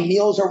how many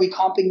meals are we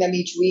comping them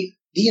each week.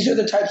 These are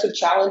the types of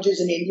challenges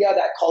in India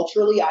that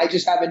culturally I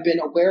just haven't been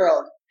aware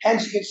of.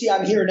 Hence, you can see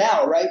I'm here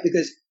now, right?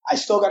 Because I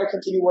still got to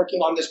continue working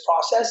on this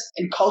process.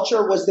 And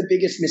culture was the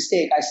biggest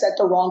mistake. I set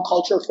the wrong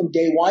culture from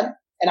day one.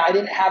 And I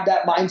didn't have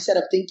that mindset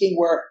of thinking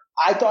where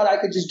I thought I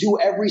could just do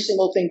every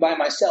single thing by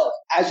myself.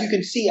 As you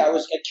can see, I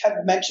kept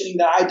mentioning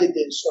that I did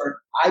this or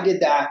I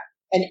did that.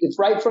 And if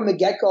right from the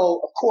get-go,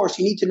 of course,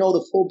 you need to know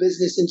the full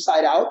business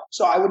inside out.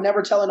 So I would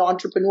never tell an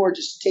entrepreneur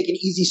just to take an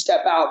easy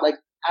step out. Like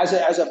as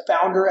a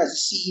founder, as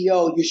a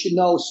CEO, you should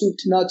know soup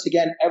to nuts,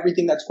 again,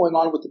 everything that's going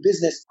on with the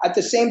business. At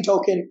the same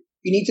token,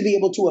 you need to be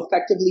able to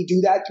effectively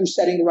do that through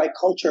setting the right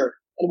culture.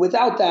 And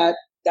without that,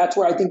 that's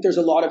where I think there's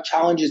a lot of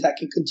challenges that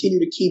can continue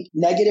to keep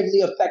negatively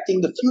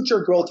affecting the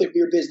future growth of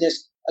your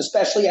business,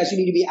 especially as you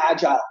need to be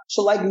agile.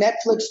 So like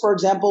Netflix, for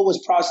example,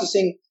 was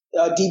processing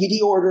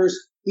DVD orders.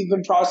 We've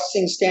been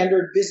processing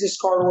standard business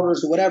card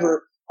orders or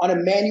whatever on a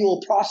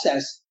manual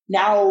process.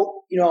 Now,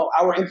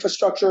 our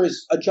infrastructure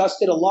is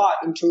adjusted a lot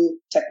into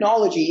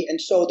technology. And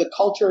so the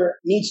culture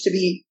needs to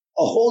be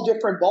a whole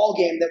different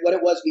ballgame than what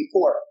it was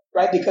before,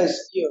 right? Because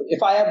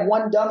if I have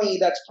one dummy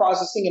that's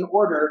processing an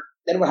order,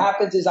 then what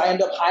happens is I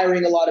end up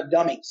hiring a lot of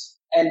dummies.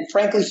 And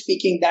frankly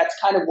speaking, that's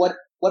kind of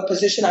what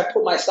position I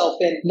put myself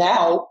in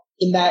now,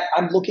 in that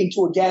I'm looking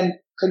to, again,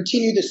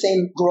 continue the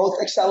same growth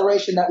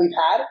acceleration that we've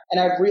had.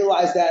 And I've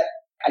realized that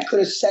I could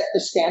have set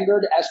the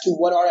standard as to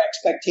what our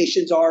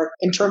expectations are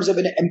in terms of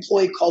an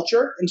employee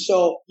culture. And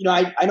so,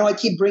 I know I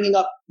keep bringing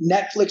up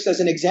Netflix as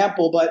an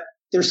example, but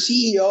their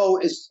CEO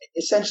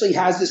essentially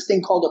has this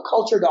thing called a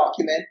culture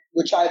document,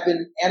 which I've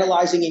been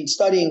analyzing and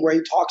studying, where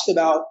he talks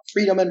about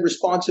freedom and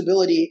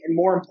responsibility, and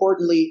more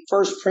importantly,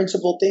 first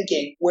principle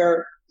thinking,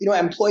 where,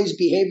 employees'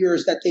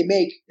 behaviors that they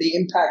make, they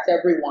impact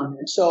everyone.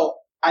 And so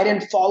I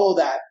didn't follow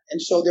that.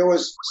 And so there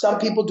was some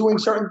people doing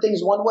certain things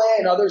one way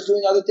and others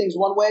doing other things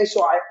one way.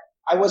 So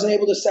I wasn't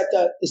able to set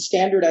the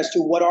standard as to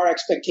what our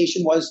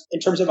expectation was in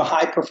terms of a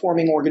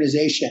high-performing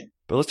organization.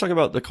 But let's talk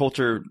about the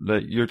culture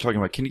that you're talking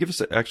about. Can you give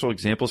us actual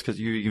examples? Because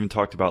you even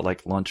talked about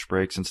like lunch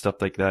breaks and stuff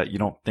like that you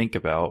don't think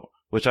about,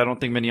 which I don't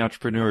think many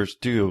entrepreneurs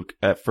do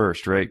at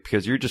first, right?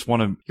 Because you're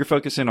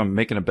focusing on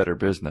making a better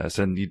business,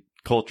 and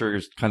culture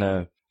is kind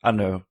of, I don't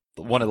know,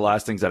 one of the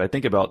last things that I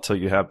think about till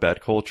you have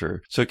bad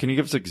culture. So can you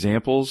give us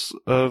examples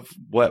of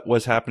what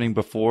was happening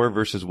before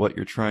versus what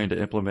you're trying to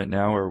implement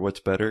now, or what's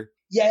better?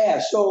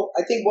 Yeah. So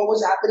I think what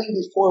was happening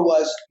before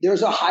was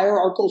there's a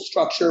hierarchical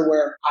structure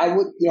where I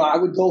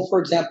would go,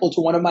 for example,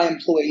 to one of my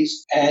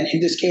employees. And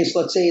in this case,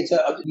 let's say it's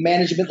a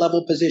management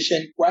level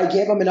position where I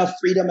gave them enough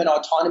freedom and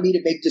autonomy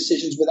to make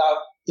decisions without,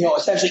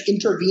 essentially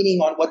intervening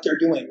on what they're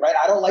doing, right?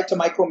 I don't like to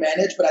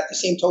micromanage, but at the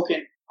same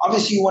token,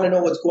 obviously you want to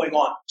know what's going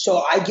on.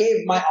 So I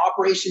gave my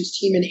operations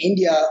team in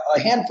India, a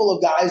handful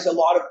of guys, a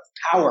lot of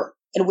power.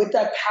 And with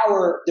that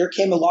power, there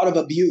came a lot of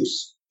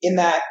abuse in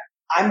that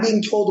I'm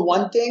being told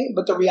one thing,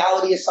 but the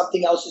reality is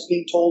something else is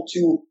being told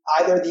to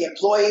either the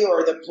employee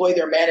or the employee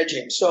they're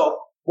managing. So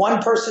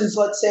one person's,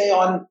 let's say,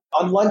 on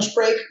lunch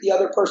break, the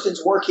other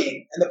person's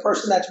working. And the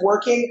person that's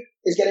working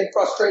is getting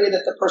frustrated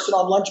that the person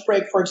on lunch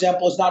break, for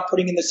example, is not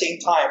putting in the same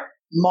time.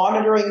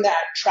 Monitoring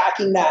that,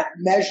 tracking that,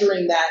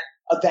 measuring that,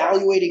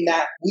 evaluating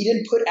that. We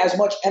didn't put as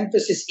much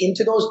emphasis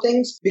into those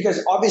things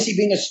because obviously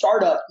being a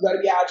startup, you got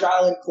to be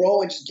agile and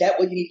grow and just get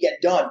what you need to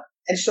get done.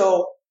 And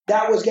so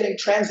that was getting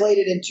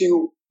translated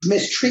into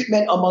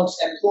mistreatment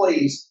amongst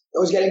employees. It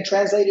was getting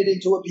translated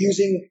into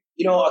abusing,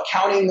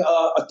 accounting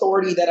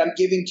authority that I'm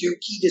giving to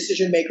key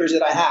decision makers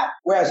that I had.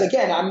 Whereas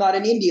again, I'm not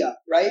in India,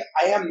 right?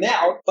 I am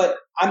now, but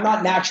I'm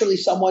not naturally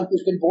someone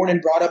who's been born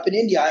and brought up in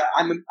India.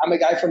 I'm a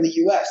guy from the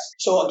US.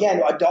 So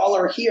again,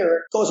 $1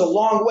 here goes a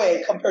long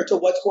way compared to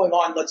what's going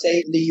on, let's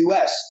say, in the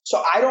US.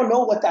 So I don't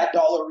know what that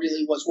dollar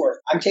really was worth.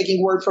 I'm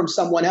taking word from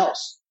someone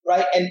else,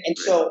 right? And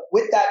so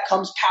with that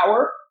comes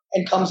power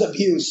and comes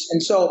abuse.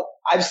 And so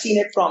I've seen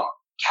it from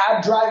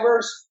cab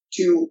drivers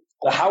to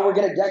how we're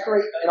going to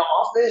decorate an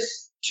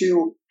office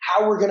to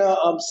how we're going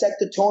to set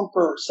the tone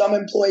for some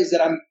employees that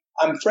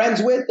I'm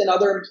friends with and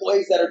other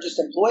employees that are just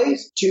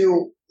employees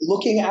to,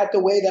 looking at the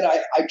way that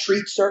I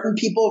treat certain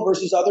people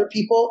versus other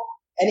people.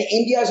 And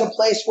India is a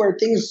place where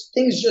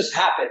things just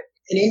happen.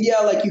 In India,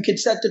 like you could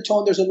set the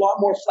tone. There's a lot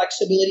more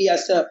flexibility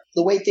as to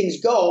the way things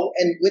go.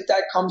 And with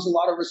that comes a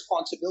lot of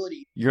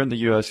responsibility. You're in the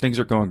US, things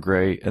are going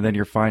great. And then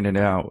you're finding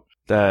out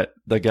that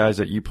the guys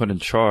that you put in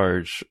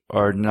charge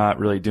are not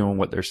really doing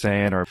what they're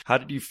saying. Or how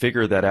did you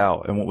figure that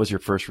out? And what was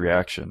your first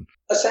reaction?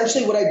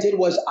 Essentially, what I did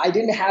was I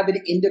didn't have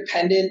an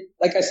independent,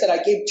 like I said,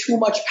 I gave too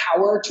much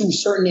power to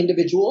certain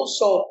individuals.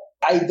 So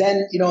I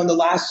then, in the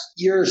last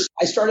years,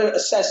 I started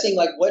assessing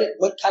like what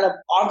kind of,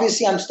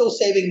 obviously I'm still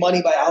saving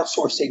money by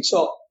outsourcing.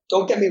 So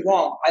don't get me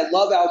wrong. I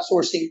love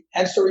outsourcing.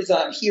 Hence the reason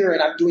I'm here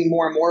and I'm doing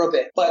more and more of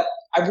it. But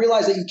I've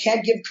realized that you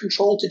can't give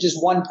control to just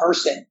one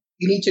person.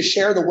 You need to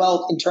share the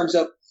wealth in terms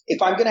of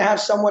if I'm going to have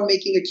someone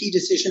making a key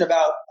decision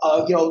about,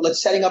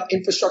 let's setting up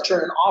infrastructure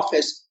in an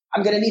office,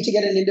 I'm going to need to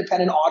get an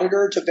independent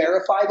auditor to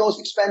verify those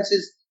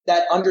expenses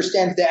that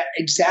understands that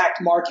exact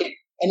market.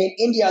 And in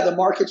India, the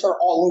markets are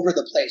all over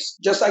the place.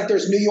 Just like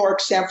there's New York,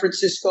 San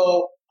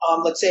Francisco,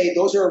 let's say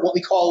those are what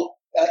we call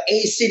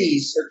A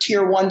cities or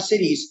tier 1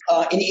 cities.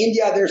 In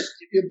India, there's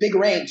a big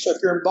range. So if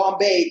you're in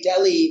Bombay,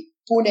 Delhi,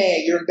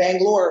 Pune, you're in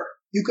Bangalore,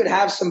 you could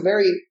have some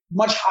very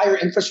much higher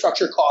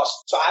infrastructure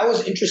costs. So I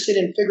was interested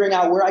in figuring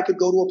out where I could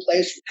go to a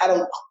place, had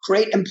a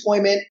great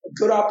employment, a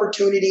good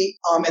opportunity.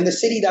 And the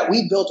city that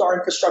we built our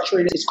infrastructure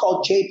in is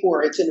called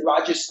Jaipur. It's in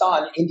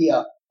Rajasthan,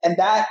 India. And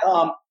that,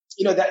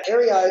 that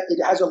area,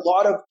 it has a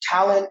lot of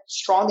talent,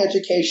 strong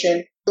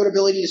education, good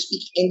ability to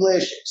speak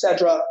English,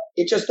 etc.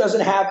 It just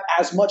doesn't have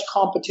as much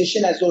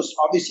competition as those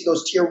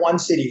tier 1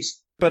 cities.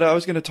 But I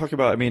was going to talk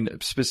about,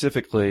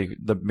 specifically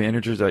the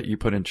managers that you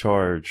put in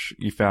charge,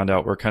 you found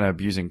out were kind of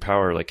abusing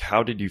power. Like,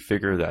 how did you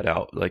figure that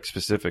out, like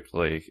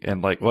specifically?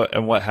 And like,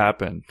 what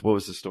happened? What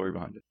was the story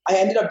behind it? I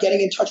ended up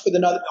getting in touch with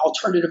another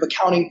alternative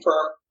accounting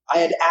firm. I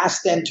had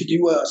asked them to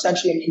do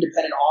essentially an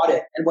independent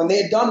audit. And when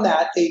they had done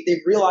that, they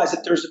realized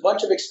that there's a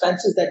bunch of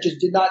expenses that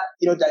just did not,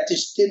 that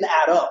just didn't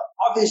add up.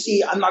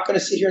 Obviously, I'm not going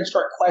to sit here and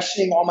start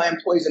questioning all my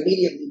employees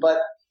immediately, but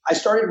I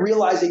started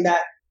realizing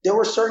that there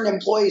were certain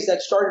employees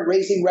that started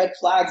raising red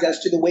flags as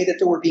to the way that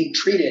they were being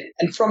treated.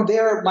 And from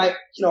there,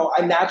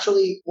 I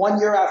naturally, one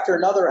year after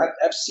another,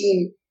 have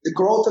seen the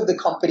growth of the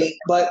company,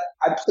 but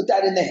I put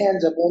that in the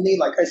hands of only,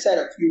 like I said,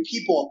 a few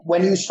people.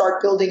 When you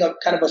start building a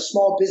kind of a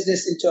small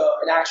business into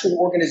an actual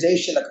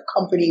organization, like a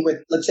company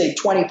with, let's say,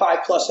 25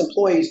 plus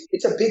employees,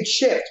 it's a big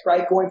shift,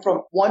 right? Going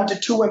from 1 to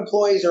 2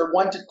 employees or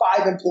 1 to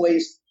 5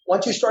 employees.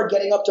 Once you start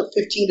getting up to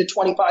 15 to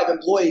 25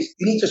 employees,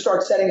 you need to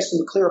start setting some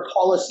clear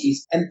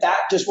policies. And that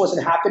just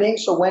wasn't happening.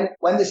 So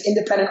when this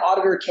independent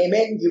auditor came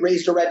in, he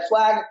raised a red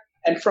flag.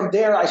 And from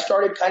there, I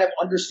started kind of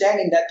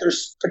understanding that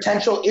there's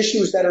potential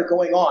issues that are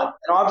going on.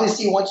 And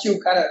obviously, once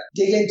you kind of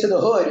dig into the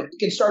hood, you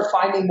can start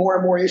finding more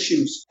and more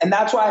issues. And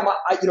that's why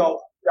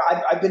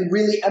I've been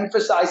really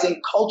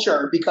emphasizing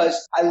culture,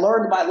 because I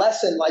learned my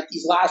lesson like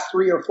these last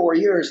 3 or 4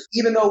 years.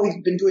 Even though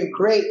we've been doing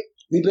great,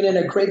 we've been in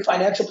a great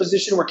financial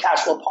position. We're cash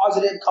flow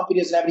positive. Company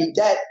doesn't have any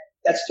debt.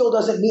 That still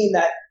doesn't mean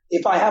that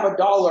if I have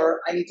 $1,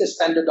 I need to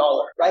spend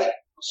 $1, right?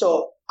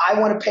 So I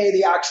want to pay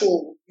the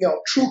actual,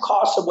 true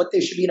cost of what they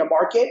should be in a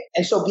market.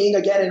 And so being,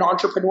 again, an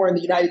entrepreneur in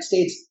the United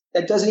States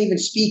that doesn't even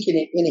speak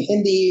in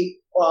Hindi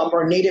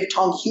or native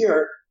tongue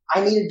here,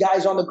 I needed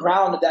guys on the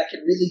ground that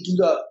could really do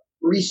the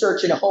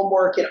research and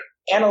homework and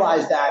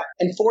analyze that.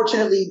 And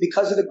fortunately,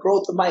 because of the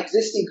growth of my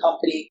existing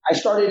company, I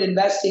started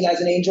investing as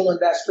an angel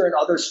investor in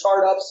other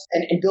startups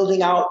and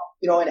building out,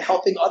 and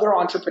helping other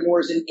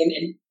entrepreneurs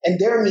in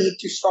their need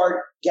to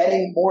start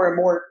getting more and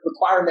more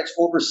requirements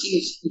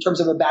overseas in terms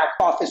of a back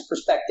office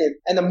perspective.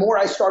 And the more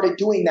I started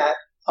doing that,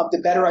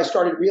 the better I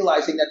started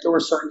realizing that there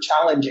were certain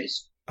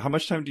challenges. How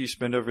much time do you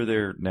spend over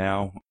there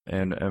now?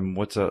 And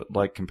what's it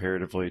like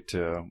comparatively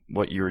to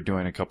what you were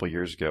doing a couple of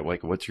years ago?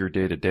 Like, what's your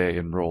day-to-day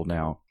and role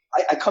now?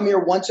 I come here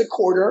once a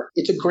quarter.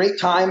 It's a great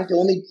time. The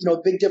only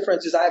big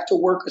difference is I have to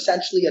work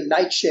essentially a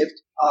night shift,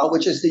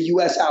 which is the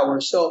U.S.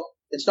 hours. So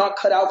it's not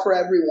cut out for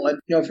everyone.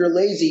 If you're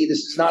lazy, this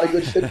is not a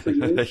good fit for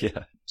you.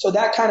 Yeah. So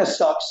that kind of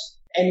sucks.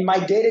 And my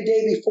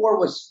day-to-day before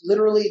was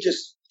literally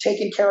just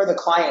taking care of the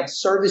clients,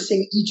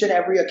 servicing each and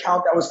every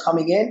account that was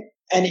coming in.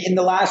 And in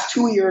the last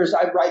 2 years,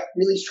 I've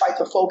really tried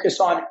to focus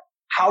on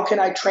how can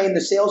I train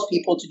the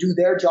salespeople to do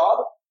their job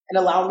and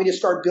allow me to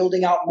start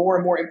building out more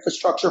and more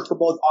infrastructure for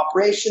both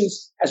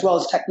operations as well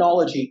as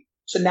technology.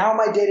 So now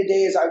my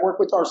day-to-day is I work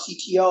with our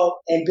CTO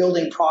in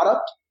building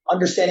product,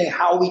 understanding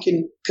how we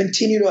can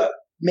continue to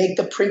make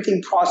the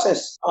printing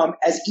process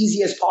as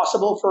easy as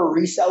possible for a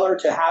reseller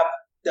to have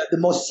the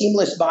most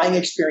seamless buying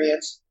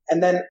experience.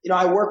 And then,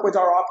 I work with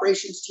our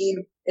operations team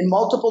in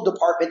multiple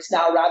departments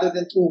now rather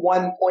than through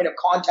one point of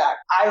contact.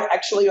 I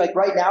actually,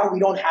 right now, we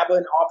don't have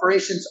an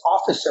operations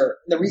officer.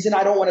 And the reason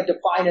I don't want to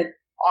define an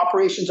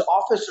operations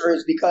officer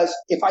is because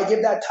if I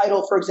give that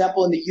title, for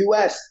example, in the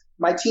US,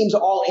 my team's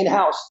all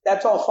in-house.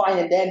 That's all fine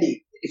and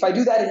dandy. If I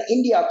do that in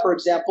India, for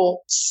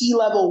example,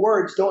 C-level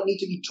words don't need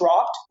to be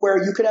dropped,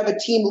 where you could have a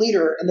team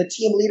leader and the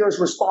team leader is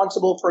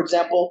responsible, for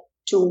example,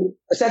 to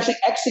essentially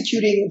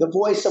executing the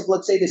voice of,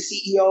 let's say, the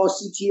CEO,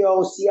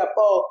 CTO,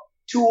 CFO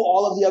to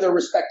all of the other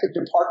respective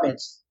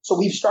departments. So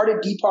we've started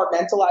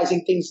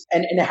departmentalizing things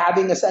and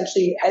having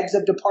essentially heads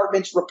of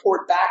departments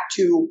report back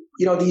to,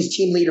 these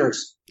team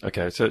leaders.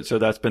 Okay. So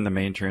that's been the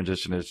main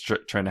transition, is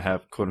trying to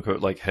have quote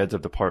unquote like heads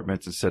of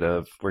departments instead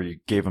of where you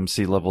gave them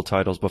C-level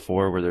titles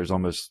before, where there's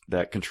almost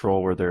that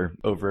control where they're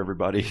over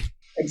everybody.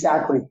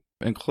 Exactly.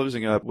 And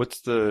closing up,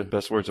 what's the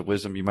best words of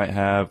wisdom you might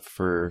have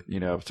for,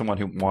 someone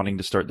who wanting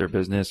to start their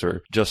business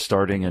or just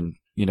starting and,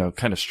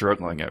 kind of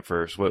struggling at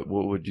first? What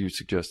would you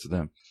suggest to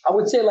them? I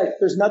would say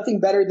there's nothing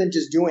better than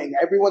just doing.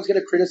 Everyone's going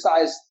to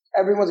criticize.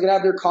 Everyone's going to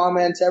have their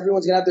comments.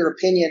 Everyone's going to have their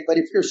opinion. But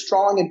if you're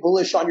strong and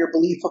bullish on your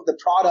belief of the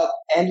product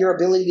and your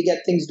ability to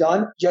get things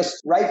done,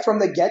 just right from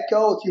the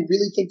get-go, if you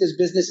really think this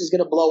business is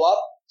going to blow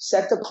up,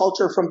 set the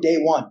culture from day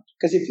one.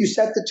 Because if you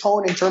set the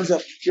tone in terms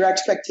of your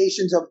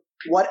expectations of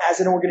what as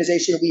an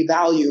organization we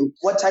value,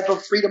 what type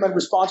of freedom and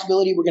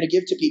responsibility we're going to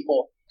give to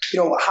people,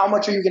 how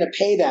much are you going to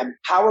pay them?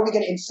 How are we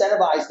going to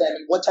incentivize them?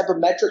 And what type of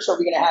metrics are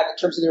we going to have in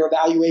terms of their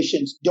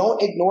evaluations?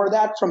 Don't ignore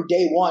that from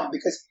day one,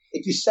 because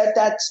if you set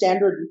that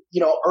standard,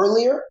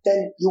 earlier,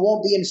 then you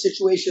won't be in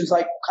situations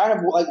like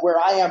where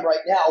I am right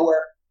now,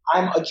 where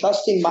I'm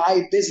adjusting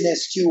my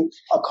business to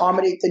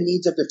accommodate the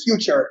needs of the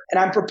future. And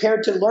I'm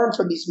prepared to learn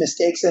from these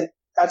mistakes. And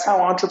that's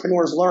how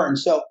entrepreneurs learn.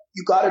 So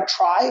you got to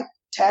try,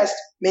 test,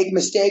 make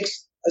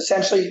mistakes,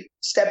 essentially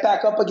step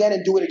back up again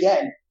and do it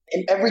again.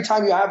 And every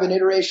time you have an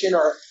iteration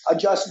or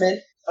adjustment,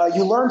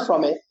 you learn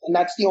from it. And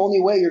that's the only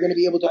way you're going to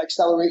be able to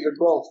accelerate your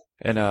growth.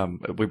 And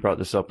we brought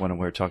this up when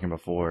we were talking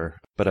before,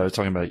 but I was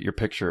talking about your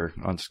picture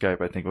on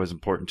Skype. I think it was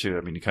important too.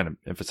 I mean, you kind of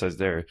emphasized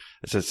there.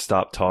 It says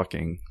stop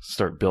talking,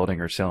 start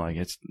building or selling.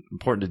 It's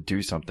important to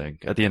do something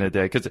at the end of the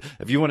day, because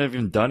if you wouldn't have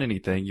even done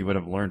anything, you would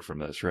have learned from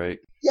this, right?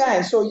 Yeah.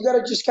 And so you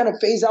got to just kind of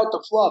phase out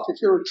the fluff.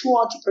 If you're a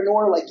true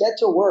entrepreneur, get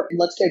to work and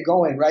let's get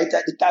going, right?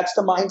 That's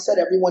the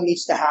mindset everyone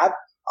needs to have.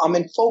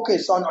 And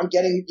focus on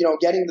getting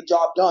the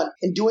job done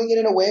and doing it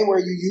in a way where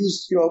you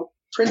use,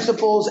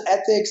 principles,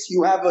 ethics,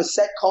 you have a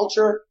set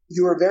culture,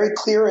 you are very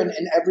clear and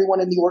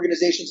everyone in the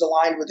organization is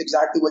aligned with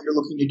exactly what you're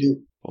looking to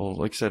do. Well,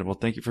 like I said,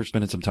 thank you for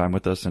spending some time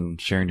with us and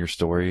sharing your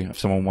story. If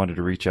someone wanted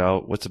to reach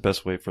out, what's the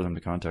best way for them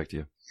to contact you?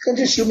 You can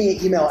just shoot me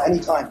an email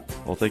anytime.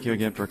 Well, thank you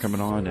again for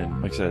coming on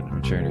and, like I said,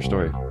 sharing your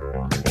story.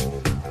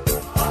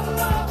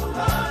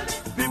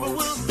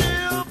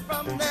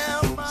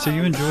 So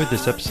you enjoyed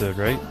this episode,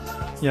 right?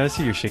 Yeah, I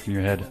see you're shaking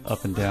your head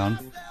up and down.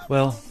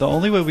 Well, the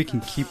only way we can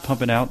keep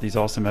pumping out these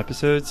awesome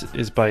episodes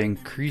is by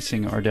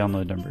increasing our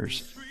download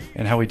numbers.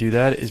 And how we do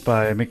that is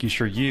by making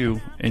sure you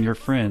and your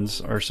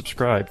friends are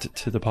subscribed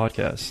to the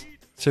podcast.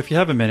 So if you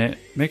have a minute,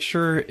 make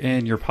sure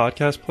in your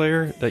podcast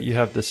player that you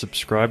have the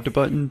subscribed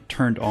button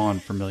turned on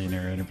for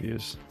Millionaire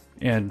Interviews.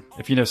 And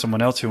if you know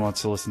someone else who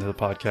wants to listen to the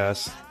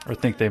podcast or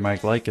think they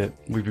might like it,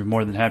 we'd be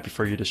more than happy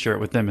for you to share it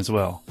with them as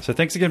well. So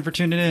thanks again for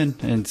tuning in,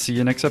 and see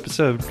you next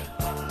episode.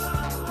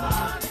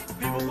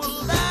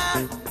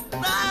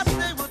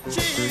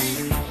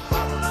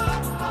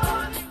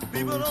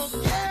 People don't